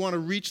them. We want to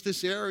reach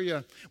this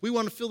area. We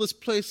want to fill this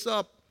place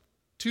up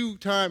 2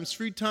 times,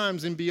 3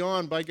 times, and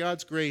beyond by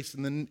God's grace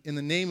in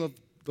the name of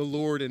the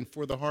Lord and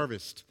for the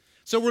harvest.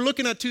 So we're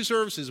looking at 2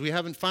 services. We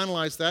haven't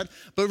finalized that.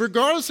 But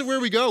regardless of where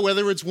we go,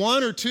 whether it's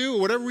 1 or 2 or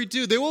whatever we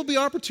do, there will be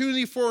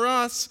opportunity for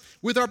us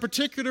with our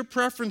particular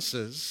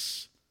preferences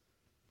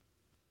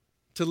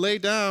to lay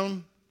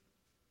down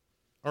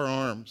our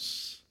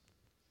arms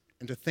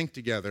and to think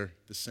together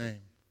the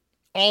same.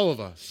 All of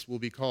us will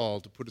be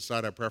called to put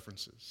aside our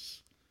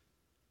preferences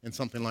and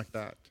something like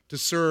that, to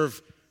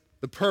serve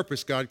the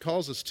purpose God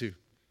calls us to.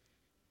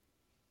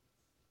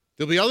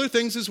 There'll be other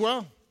things as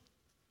well.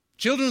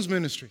 Children's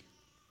ministry.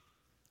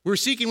 We're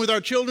seeking with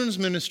our children's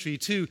ministry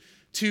to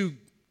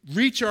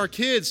reach our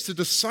kids, to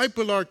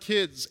disciple our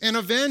kids, and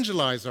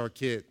evangelize our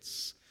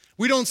kids.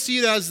 We don't see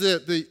it as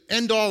the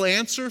end-all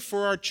answer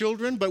for our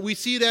children, but we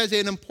see it as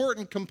an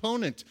important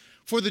component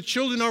for the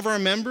children of our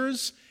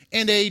members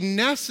and a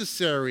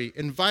necessary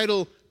and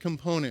vital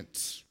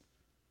component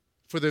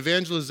for the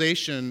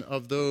evangelization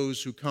of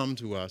those who come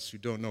to us who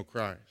don't know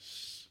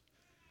Christ.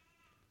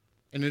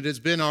 And it has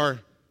been our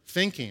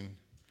thinking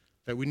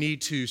that we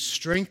need to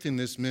strengthen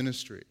this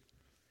ministry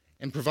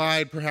and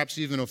provide perhaps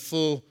even a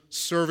full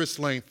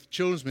service-length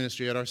children's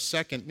ministry at our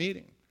second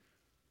meeting.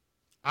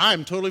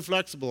 I'm totally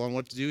flexible on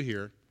what to do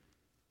here.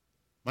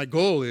 My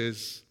goal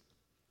is,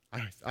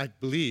 I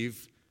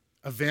believe,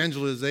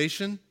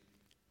 evangelization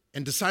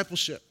and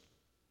discipleship.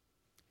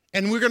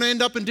 And we're going to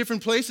end up in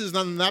different places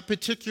on that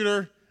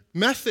particular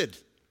method.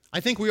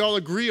 I think we all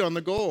agree on the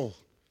goal.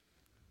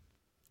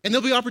 And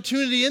there'll be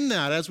opportunity in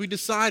that as we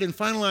decide and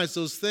finalize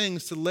those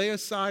things to lay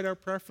aside our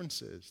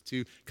preferences,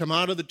 to come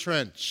out of the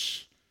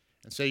trench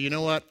and say, you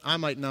know what, I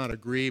might not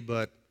agree,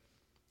 but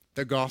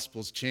the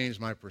gospel's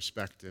changed my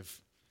perspective.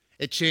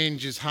 It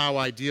changes how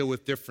I deal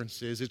with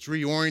differences. It's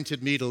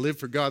reoriented me to live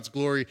for God's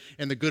glory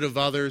and the good of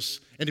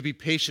others and to be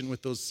patient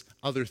with those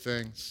other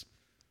things.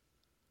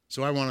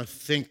 So I want to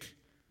think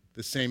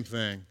the same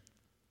thing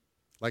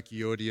like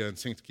Euodia and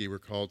Syntyche were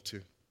called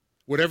to.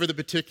 Whatever the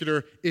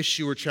particular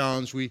issue or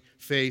challenge we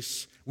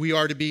face, we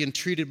are to be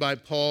entreated by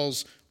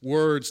Paul's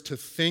words to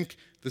think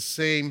the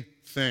same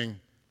thing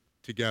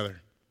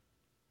together.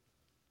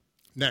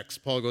 Next,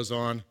 Paul goes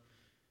on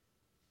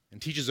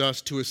and teaches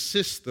us to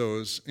assist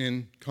those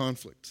in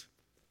conflict.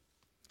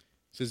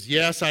 He says,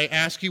 yes, I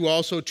ask you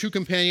also, true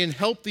companion,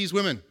 help these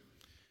women.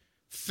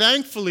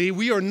 Thankfully,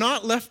 we are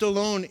not left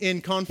alone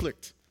in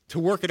conflict to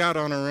work it out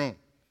on our own.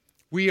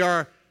 We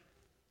are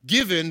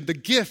given the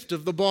gift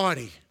of the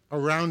body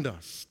around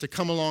us to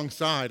come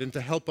alongside and to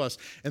help us.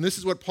 And this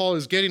is what Paul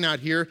is getting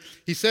at here.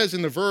 He says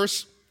in the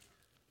verse,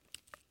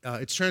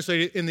 it's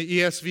translated in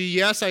the ESV,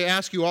 yes, I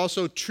ask you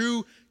also,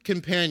 true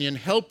companion,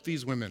 help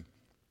these women.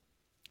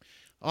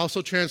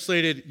 Also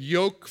translated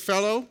yoke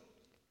fellow.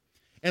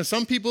 And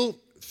some people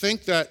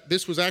think that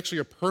this was actually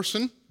a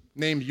person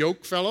named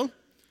yoke fellow.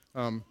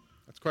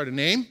 That's quite a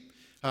name.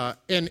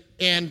 And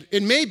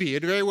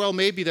it very well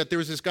may be that there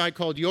was this guy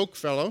called yoke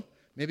fellow.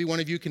 Maybe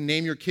one of you can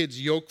name your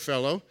kids yoke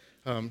fellow.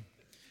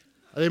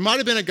 There might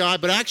have been a guy,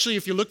 but actually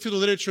if you look through the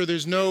literature,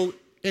 there's no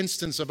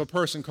instance of a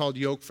person called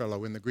yoke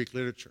fellow in the Greek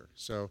literature.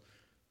 So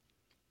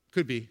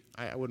could be.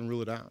 I wouldn't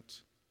rule it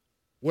out.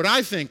 What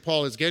I think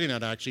Paul is getting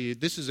at, actually,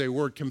 this is a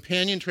word,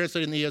 companion,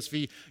 translated in the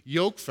ESV,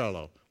 yoke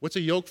fellow. What's a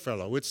yoke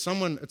fellow? It's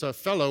a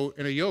fellow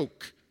in a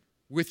yoke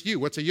with you.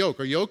 What's a yoke?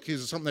 A yoke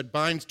is something that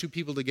binds 2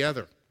 people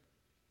together.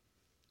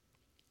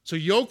 So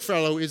yoke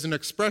fellow is an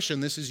expression,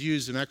 this is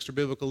used in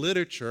extra-biblical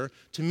literature,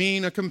 to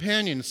mean a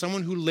companion,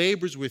 someone who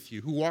labors with you,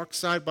 who walks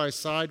side by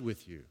side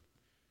with you.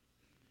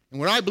 And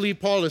what I believe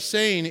Paul is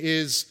saying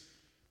is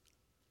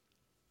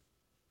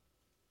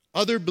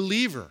other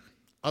believers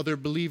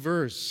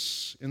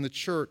in the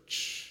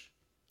church,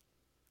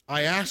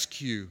 I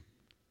ask you,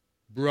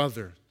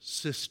 brother,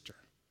 sister,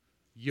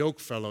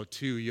 yoke fellow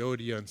too,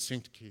 Euodia and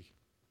Syntyche,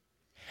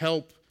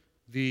 help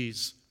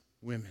these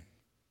women.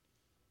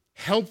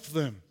 Help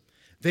them.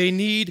 They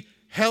need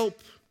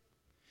help.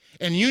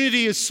 And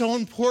unity is so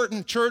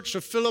important, Church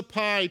of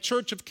Philippi,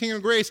 Church of King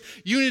of Grace.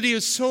 Unity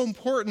is so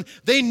important.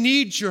 They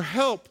need your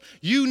help.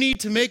 You need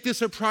to make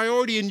this a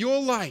priority in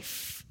your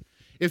life.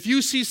 If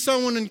you see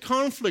someone in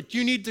conflict,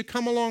 you need to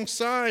come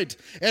alongside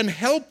and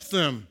help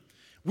them.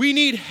 We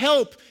need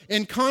help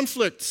in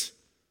conflict.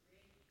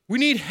 We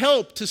need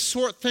help to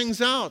sort things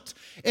out.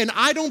 And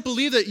I don't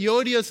believe that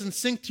Euodia's and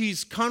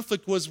Syntyche's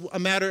conflict was a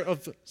matter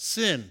of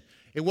sin.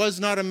 It was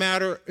not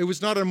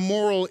a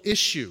moral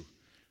issue.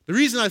 The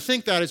reason I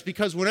think that is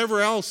because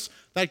whenever else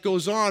that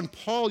goes on,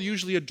 Paul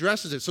usually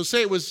addresses it. So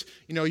say it was,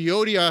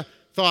 Euodia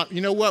thought, you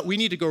know what, we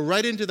need to go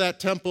right into that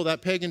temple,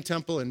 that pagan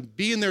temple, and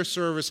be in their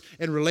service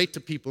and relate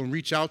to people and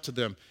reach out to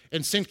them.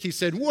 And Syntyche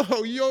said, whoa,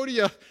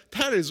 Euodia,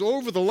 that is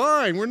over the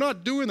line. We're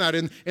not doing that.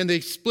 And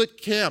they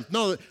split camp.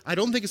 No, I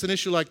don't think it's an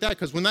issue like that,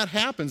 because when that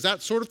happens,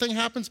 that sort of thing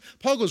happens,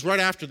 Paul goes right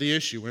after the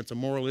issue when it's a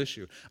moral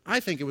issue. I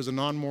think it was a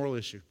non-moral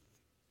issue.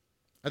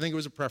 I think it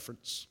was a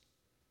preference.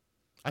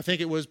 I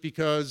think it was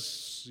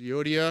because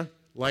Euodia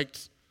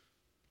liked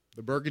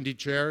the burgundy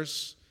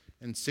chairs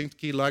and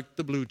Syntyche liked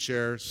the blue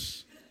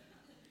chairs.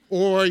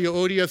 Or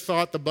Euodia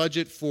thought the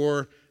budget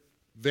for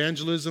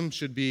evangelism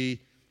should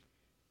be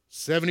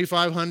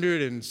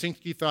 $7,500, and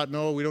Syntyche thought,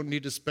 no, we don't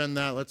need to spend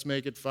that. Let's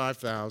make it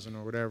 $5,000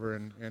 or whatever.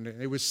 And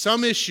it was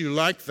some issue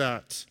like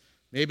that.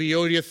 Maybe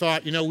Euodia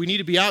thought, we need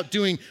to be out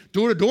doing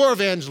door-to-door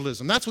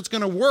evangelism. That's what's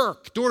going to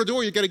work.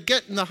 Door-to-door, you got to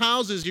get in the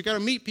houses. You got to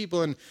meet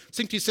people. And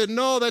Syntyche said,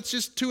 no, that's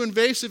just too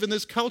invasive in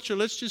this culture.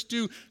 Let's just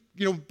do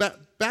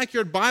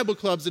backyard Bible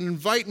clubs and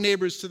invite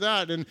neighbors to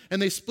that, and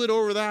they split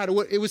over that.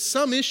 It was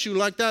some issue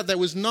like that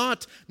was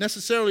not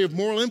necessarily of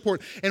moral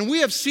import. And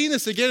we have seen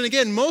this again and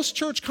again. Most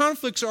church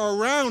conflicts are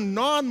around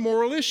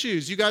non-moral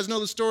issues. You guys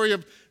know the story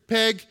of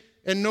Peg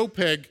and No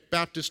Peg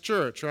Baptist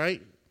Church, right?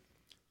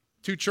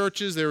 Two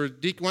churches,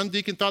 one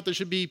deacon thought there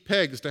should be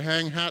pegs to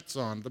hang hats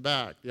on the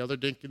back. The other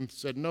deacon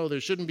said, no,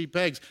 there shouldn't be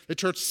pegs. The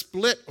church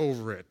split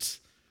over it.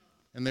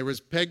 And there was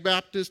Peg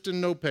Baptist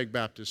and No Peg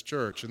Baptist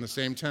Church in the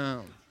same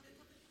town.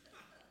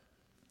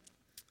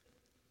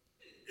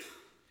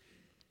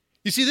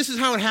 You see, this is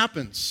how it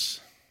happens.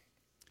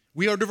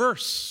 We are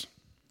diverse.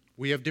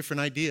 We have different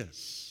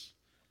ideas.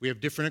 We have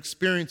different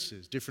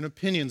experiences, different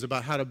opinions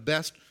about how to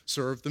best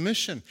serve the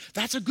mission.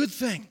 That's a good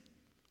thing.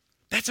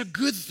 That's a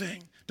good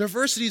thing.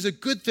 Diversity is a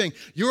good thing.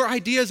 Your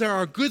ideas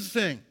are a good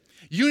thing.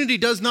 Unity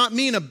does not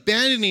mean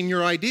abandoning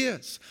your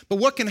ideas. But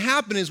what can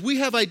happen is we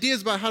have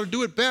ideas about how to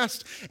do it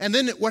best, and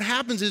then what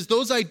happens is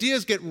those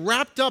ideas get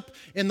wrapped up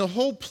in the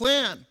whole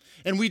plan.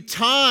 And we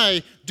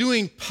tie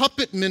doing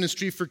puppet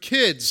ministry for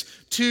kids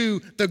to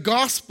the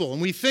gospel. And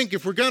we think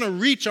if we're going to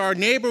reach our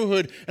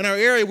neighborhood and our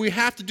area, we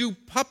have to do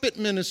puppet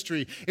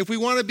ministry. If we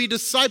want to be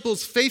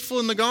disciples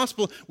faithful in the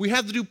gospel, we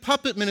have to do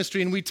puppet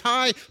ministry. And we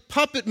tie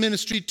puppet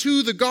ministry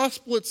to the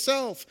gospel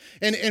itself.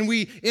 And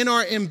we, in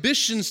our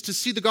ambitions to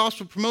see the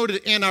gospel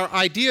promoted and our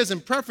ideas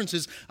and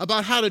preferences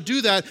about how to do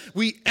that,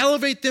 we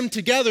elevate them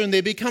together and they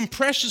become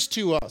precious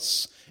to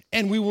us.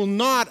 And we will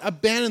not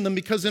abandon them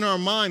because in our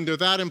mind they're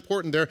that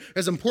important. They're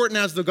as important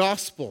as the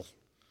gospel.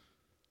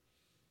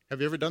 Have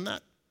you ever done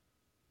that?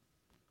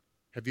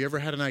 Have you ever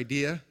had an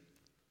idea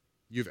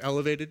you've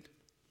elevated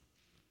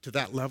to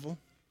that level?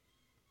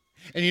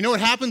 And you know what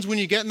happens when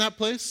you get in that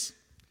place?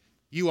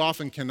 You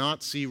often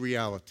cannot see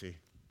reality.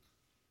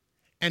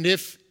 And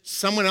if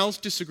someone else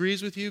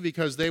disagrees with you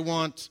because they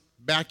want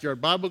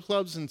backyard Bible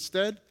clubs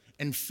instead,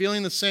 and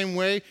feeling the same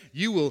way,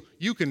 you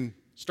can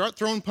start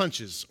throwing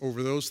punches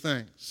over those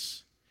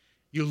things.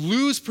 You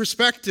lose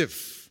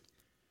perspective,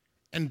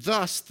 and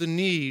thus the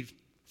need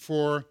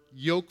for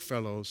yoke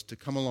fellows to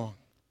come along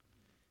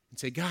and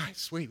say,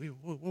 guys, wait,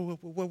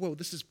 whoa,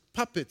 this is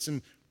puppets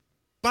and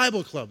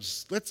Bible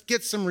clubs. Let's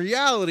get some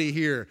reality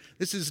here.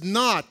 This is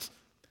not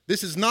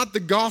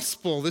the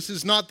gospel. This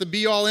is not the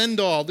be-all,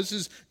 end-all. This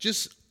is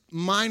just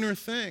minor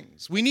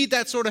things. We need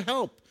that sort of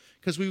help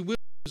because we will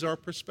lose our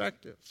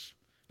perspective.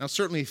 Now,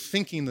 certainly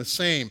thinking the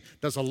same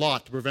does a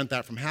lot to prevent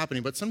that from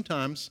happening, but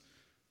sometimes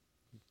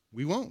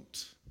we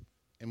won't.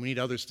 And we need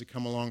others to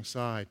come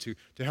alongside to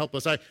help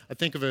us. I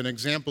think of an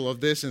example of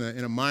this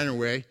in a minor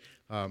way.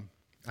 I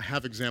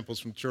have examples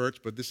from church,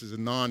 but this is a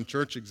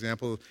non-church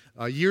example.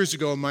 Years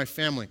ago in my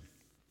family,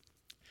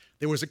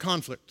 there was a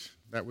conflict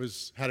that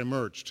had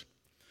emerged.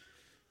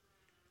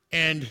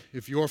 And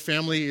if your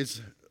family is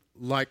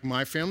like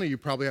my family, you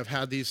probably have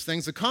had these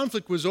things. The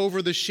conflict was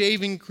over the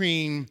shaving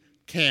cream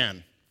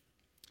can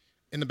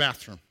in the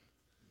bathroom.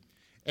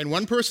 And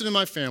one person in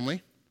my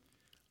family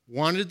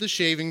wanted the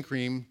shaving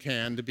cream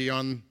can to be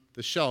on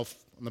the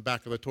shelf on the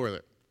back of the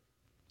toilet.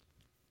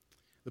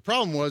 The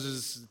problem was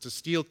it's a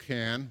steel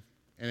can,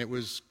 and it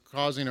was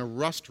causing a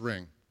rust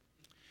ring.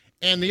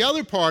 And the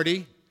other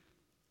party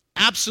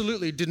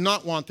absolutely did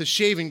not want the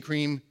shaving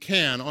cream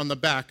can on the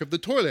back of the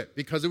toilet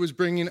because it was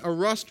bringing a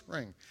rust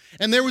ring.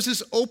 And there was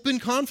this open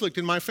conflict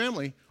in my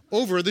family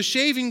over the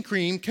shaving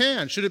cream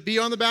can. Should it be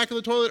on the back of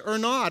the toilet or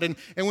not? And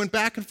went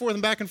back and forth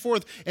and back and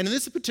forth. And in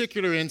this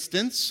particular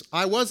instance,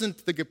 I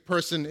wasn't the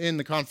person in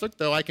the conflict,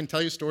 though I can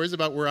tell you stories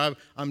about where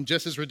I'm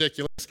just as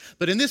ridiculous.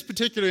 But in this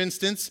particular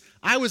instance,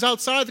 I was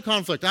outside the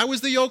conflict. I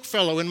was the yoke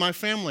fellow in my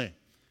family.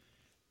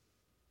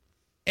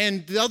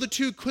 And the other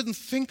two couldn't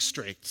think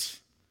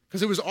straight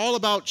because it was all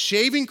about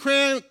shaving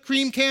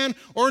cream can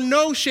or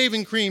no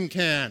shaving cream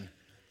can.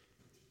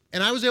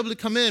 And I was able to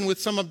come in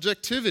with some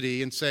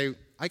objectivity and say,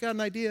 I got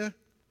an idea.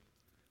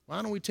 Why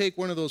don't we take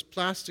one of those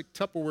plastic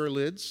Tupperware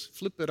lids,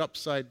 flip it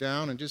upside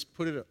down, and just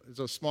put it,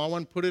 it's a small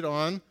one, put it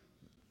on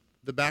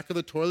the back of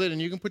the toilet,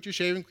 and you can put your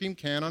shaving cream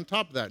can on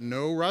top of that.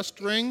 No rust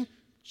ring,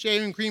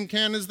 Shaving cream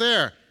can is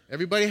there.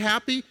 Everybody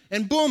happy?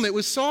 And boom, it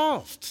was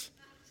solved.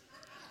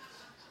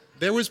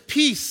 There was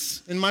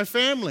peace in my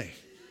family.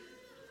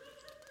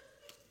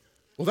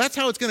 Well, that's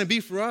how it's going to be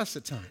for us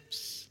at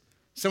times.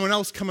 Someone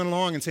else coming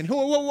along and saying,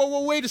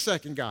 whoa, wait a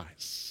second,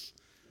 guys.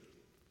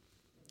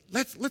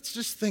 Let's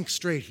just think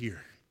straight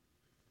here.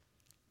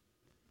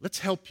 Let's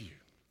help you.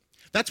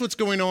 That's what's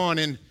going on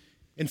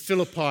in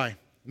Philippi.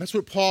 And that's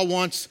what Paul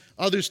wants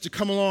others to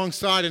come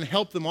alongside and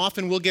help them.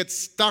 Often we'll get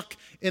stuck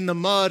in the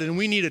mud, and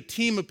we need a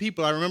team of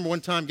people. I remember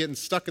one time getting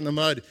stuck in the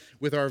mud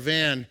with our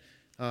van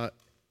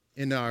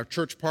in our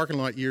church parking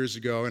lot years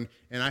ago, and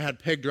I had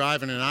Peg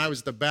driving, and I was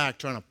at the back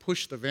trying to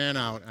push the van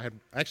out. I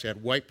actually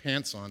had white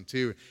pants on,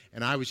 too,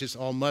 and I was just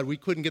all mud. We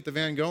couldn't get the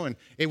van going.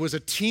 It was a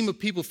team of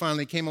people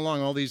finally came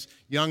along. All these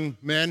young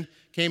men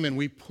came and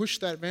we pushed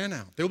that van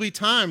out. There'll be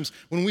times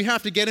when we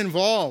have to get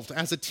involved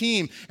as a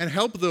team and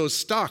help those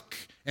stuck,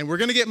 and we're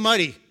going to get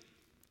muddy.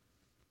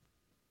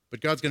 But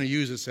God's going to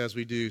use us as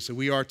we do, so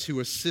we are to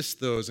assist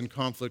those in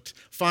conflict.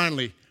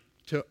 Finally,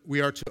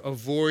 we are to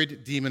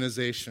avoid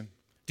demonization.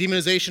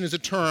 Demonization is a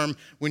term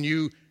when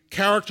you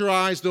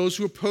characterize those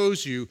who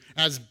oppose you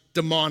as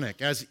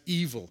demonic, as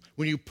evil,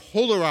 when you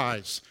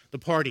polarize the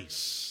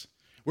parties.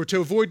 We're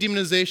to avoid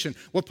demonization.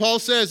 What Paul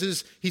says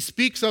is, he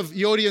speaks of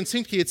Euodia and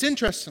Syntyche. It's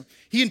interesting.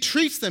 He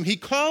entreats them. He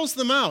calls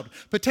them out.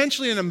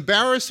 Potentially an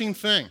embarrassing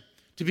thing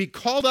to be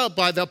called out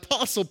by the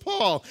Apostle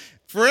Paul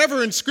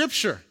forever in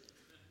Scripture.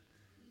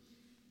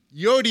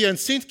 Euodia and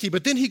Syntyche.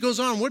 But then he goes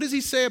on. What does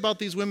he say about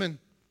these women?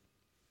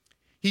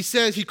 He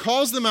says, he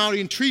calls them out, he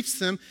entreats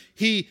them,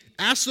 he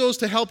asks those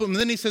to help him, and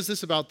then he says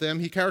this about them.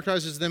 He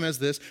characterizes them as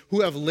this: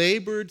 who have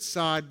labored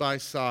side by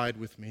side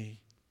with me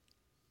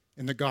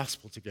in the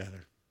gospel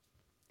together,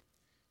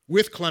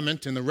 with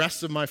Clement and the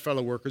rest of my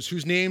fellow workers,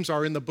 whose names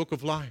are in the book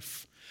of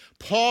life.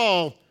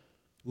 Paul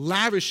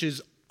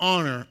lavishes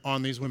honor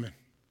on these women.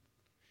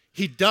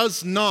 He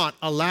does not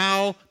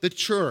allow the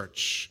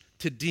church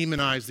to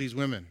demonize these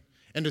women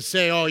and to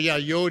say, oh yeah,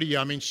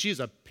 Euodia,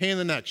 she's a pain in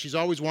the neck. She's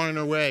always wanting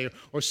her way.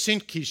 Or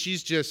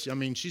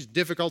Syntyche, she's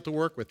difficult to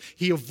work with.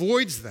 He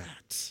avoids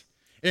that.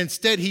 And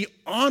instead, he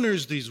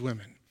honors these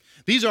women.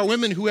 These are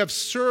women who have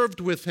served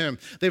with him.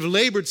 They've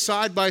labored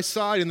side by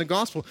side in the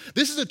gospel.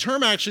 This is a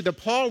term, actually, that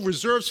Paul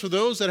reserves for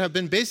those that have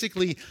been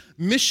basically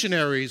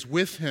missionaries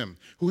with him,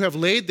 who have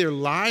laid their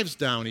lives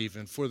down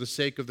even for the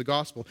sake of the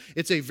gospel.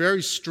 It's a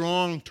very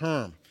strong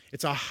term.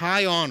 It's a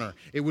high honor.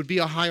 It would be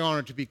a high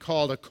honor to be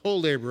called a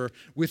co-laborer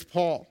with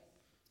Paul.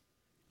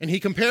 And he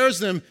compares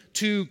them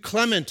to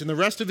Clement and the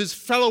rest of his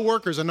fellow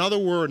workers, another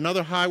word,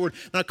 another high word.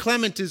 Now,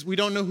 Clement we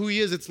don't know who he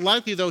is. It's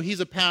likely, though, he's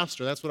a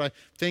pastor. That's what I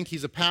think.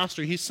 He's a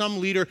pastor. He's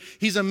some leader.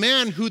 He's a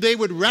man who they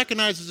would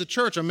recognize as a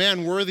church, a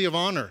man worthy of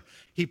honor.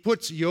 He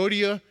puts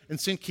Euodia and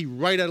Syntyche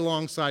right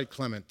alongside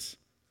Clement.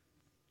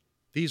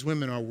 These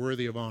women are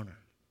worthy of honor,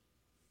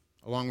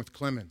 along with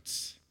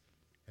Clement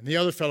and the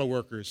other fellow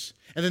workers.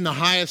 And then the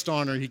highest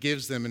honor he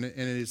gives them, and it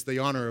is the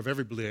honor of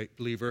every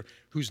believer,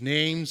 whose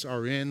names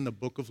are in the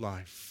book of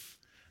life.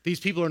 These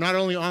people are not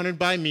only honored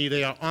by me,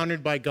 they are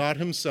honored by God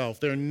himself.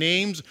 Their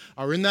names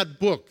are in that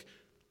book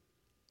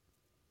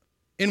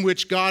in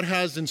which God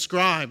has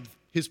inscribed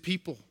his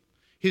people,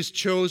 his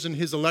chosen,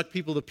 his elect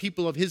people, the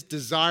people of his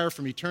desire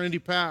from eternity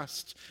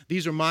past.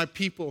 These are my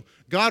people.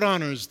 God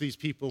honors these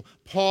people.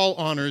 Paul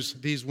honors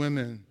these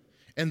women,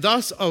 and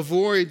thus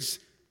avoids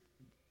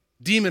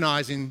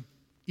demonizing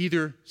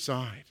either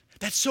side.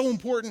 That's so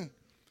important,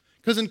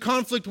 because in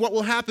conflict, what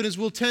will happen is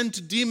we'll tend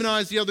to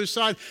demonize the other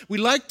side. We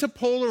like to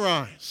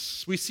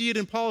polarize. We see it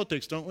in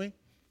politics, don't we?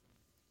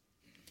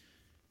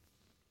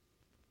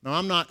 Now,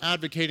 I'm not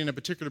advocating a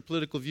particular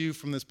political view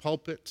from this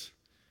pulpit.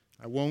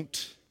 I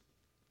won't.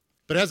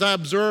 But as I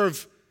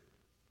observe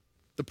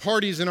the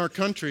parties in our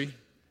country,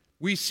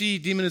 we see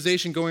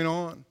demonization going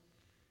on.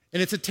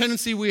 And it's a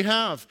tendency we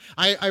have.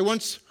 I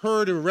once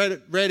heard or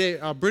read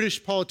a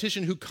British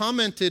politician who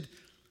commented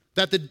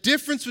that the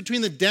difference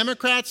between the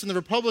Democrats and the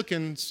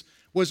Republicans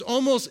was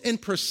almost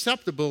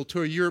imperceptible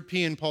to a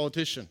European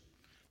politician.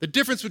 The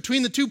difference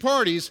between the two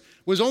parties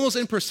was almost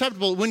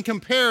imperceptible when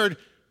compared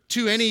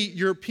to any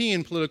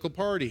European political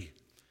party.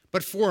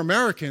 But for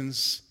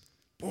Americans,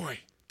 boy,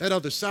 that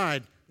other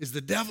side is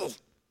the devil.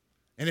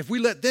 And if we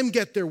let them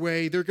get their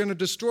way, they're going to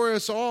destroy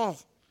us all.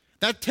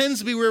 That tends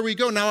to be where we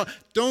go. Now,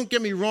 don't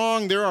get me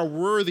wrong, there are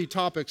worthy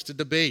topics to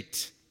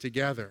debate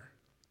together.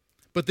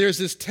 But there's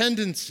this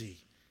tendency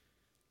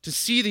to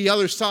see the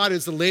other side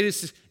as the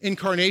latest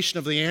incarnation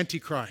of the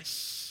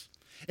Antichrist.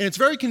 And it's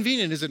very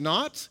convenient, is it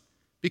not?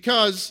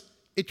 Because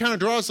it kind of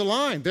draws the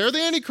line. They're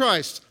the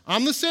Antichrist.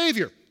 I'm the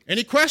Savior.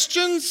 Any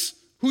questions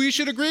who you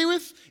should agree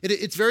with?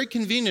 It's very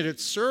convenient. It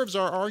serves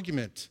our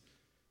argument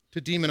to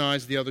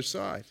demonize the other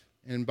side,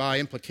 and by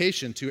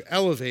implication, to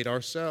elevate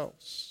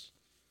ourselves.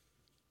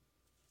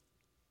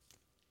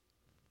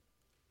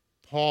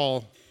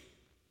 Paul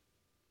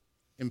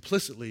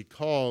implicitly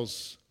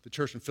calls the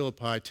church in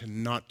Philippi to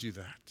not do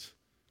that.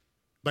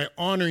 By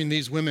honoring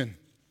these women,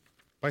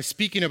 by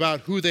speaking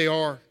about who they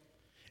are.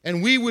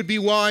 And we would be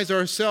wise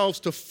ourselves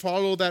to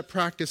follow that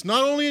practice,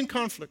 not only in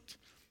conflict,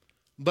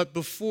 but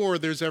before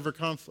there's ever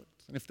conflict.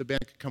 And if the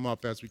band could come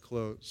up as we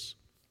close.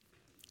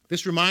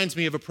 This reminds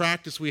me of a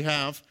practice we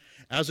have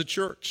as a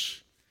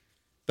church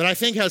that I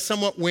think has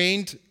somewhat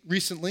waned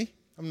recently.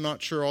 I'm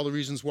not sure all the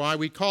reasons why.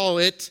 We call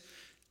it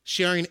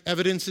sharing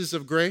evidences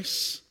of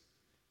grace.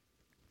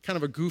 Kind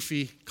of a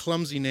goofy,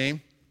 clumsy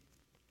name.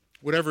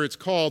 Whatever it's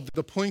called,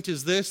 the point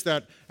is this,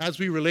 that as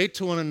we relate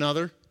to one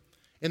another,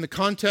 in the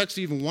context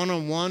even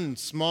one-on-one in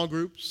small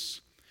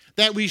groups,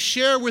 that we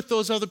share with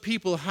those other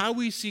people how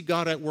we see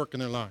God at work in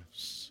their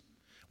lives.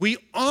 We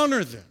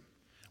honor them.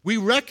 We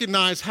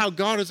recognize how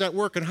God is at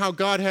work and how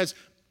God has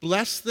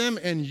blessed them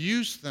and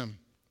used them.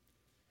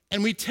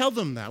 And we tell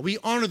them that. We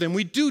honor them.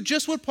 We do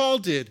just what Paul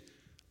did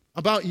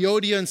about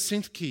Euodia and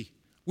Syntyche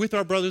with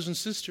our brothers and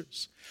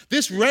sisters.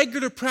 This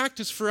regular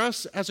practice for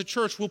us as a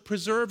church will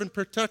preserve and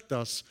protect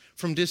us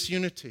from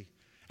disunity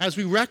as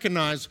we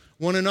recognize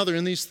one another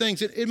in these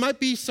things. It might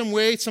be some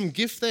way, some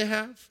gift they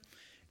have,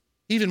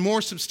 even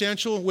more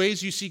substantial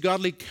ways you see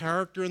godly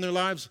character in their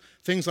lives,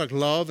 things like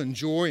love and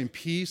joy and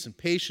peace and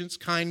patience,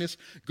 kindness,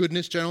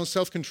 goodness, gentleness,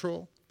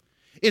 self-control.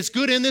 It's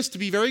good in this to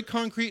be very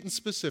concrete and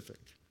specific,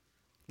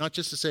 not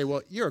just to say,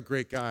 well, you're a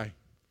great guy.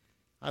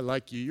 I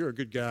like you. You're a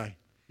good guy.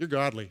 You're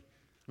godly.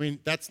 I mean,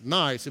 that's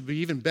nice. It'd be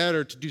even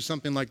better to do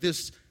something like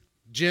this.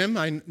 Jim,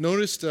 I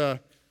noticed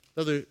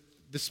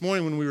this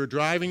morning when we were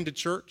driving to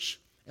church,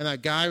 and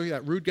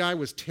that rude guy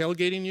was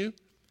tailgating you.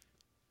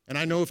 And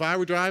I know if I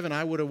were driving,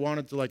 I would have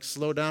wanted to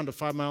slow down to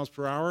 5 miles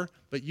per hour,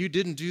 but you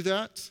didn't do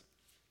that.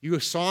 You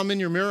saw him in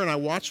your mirror, and I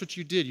watched what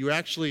you did. You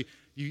actually,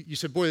 you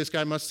said, boy, this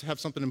guy must have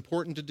something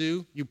important to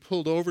do. You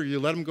pulled over, you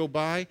let him go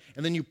by,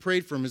 and then you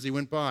prayed for him as he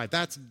went by.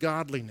 That's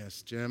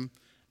godliness, Jim.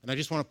 And I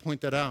just want to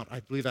point that out.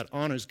 I believe that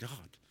honors God.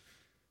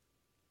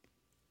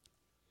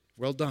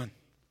 Well done.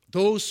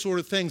 Those sort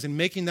of things, and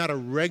making that a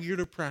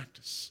regular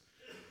practice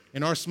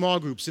in our small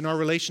groups, in our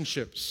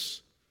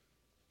relationships,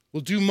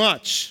 will do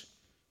much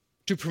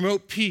to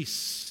promote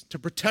peace, to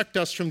protect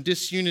us from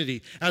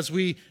disunity, as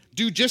we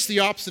do just the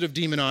opposite of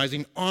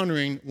demonizing,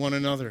 honoring one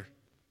another.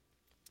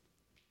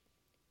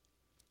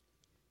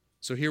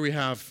 So here we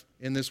have,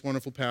 in this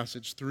wonderful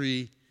passage,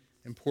 3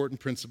 important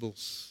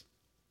principles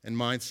and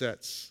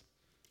mindsets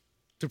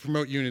to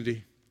promote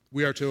unity.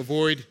 We are to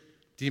avoid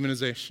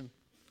demonization.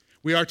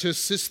 We are to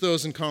assist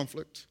those in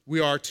conflict. We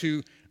are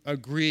to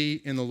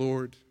agree in the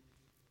Lord.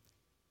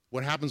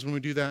 What happens when we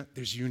do that?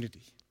 There's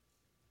unity.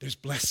 There's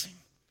blessing.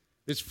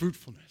 There's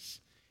fruitfulness.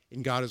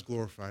 And God is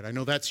glorified. I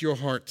know that's your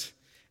heart.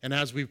 And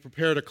as we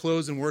prepare to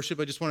close in worship,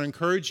 I just want to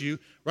encourage you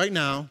right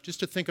now just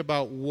to think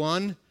about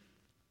one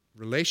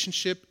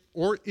relationship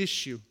or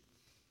issue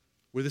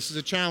where this is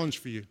a challenge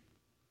for you.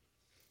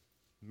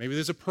 Maybe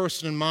there's a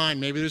person in mind.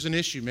 Maybe there's an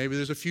issue. Maybe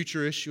there's a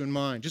future issue in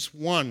mind. Just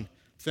one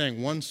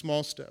thing, one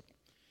small step.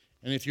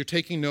 And if you're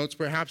taking notes,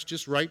 perhaps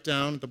just write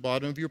down at the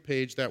bottom of your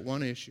page that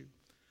one issue.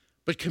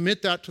 But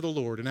commit that to the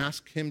Lord and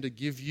ask Him to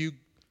give you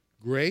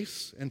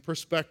grace and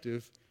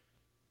perspective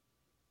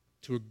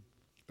to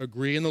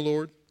agree in the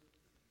Lord,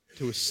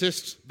 to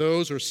assist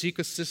those or seek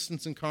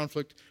assistance in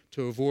conflict,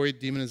 to avoid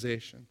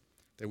demonization,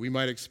 that we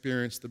might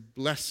experience the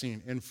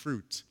blessing and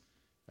fruit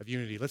of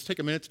unity. Let's take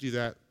a minute to do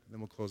that, and then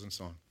we'll close in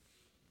song.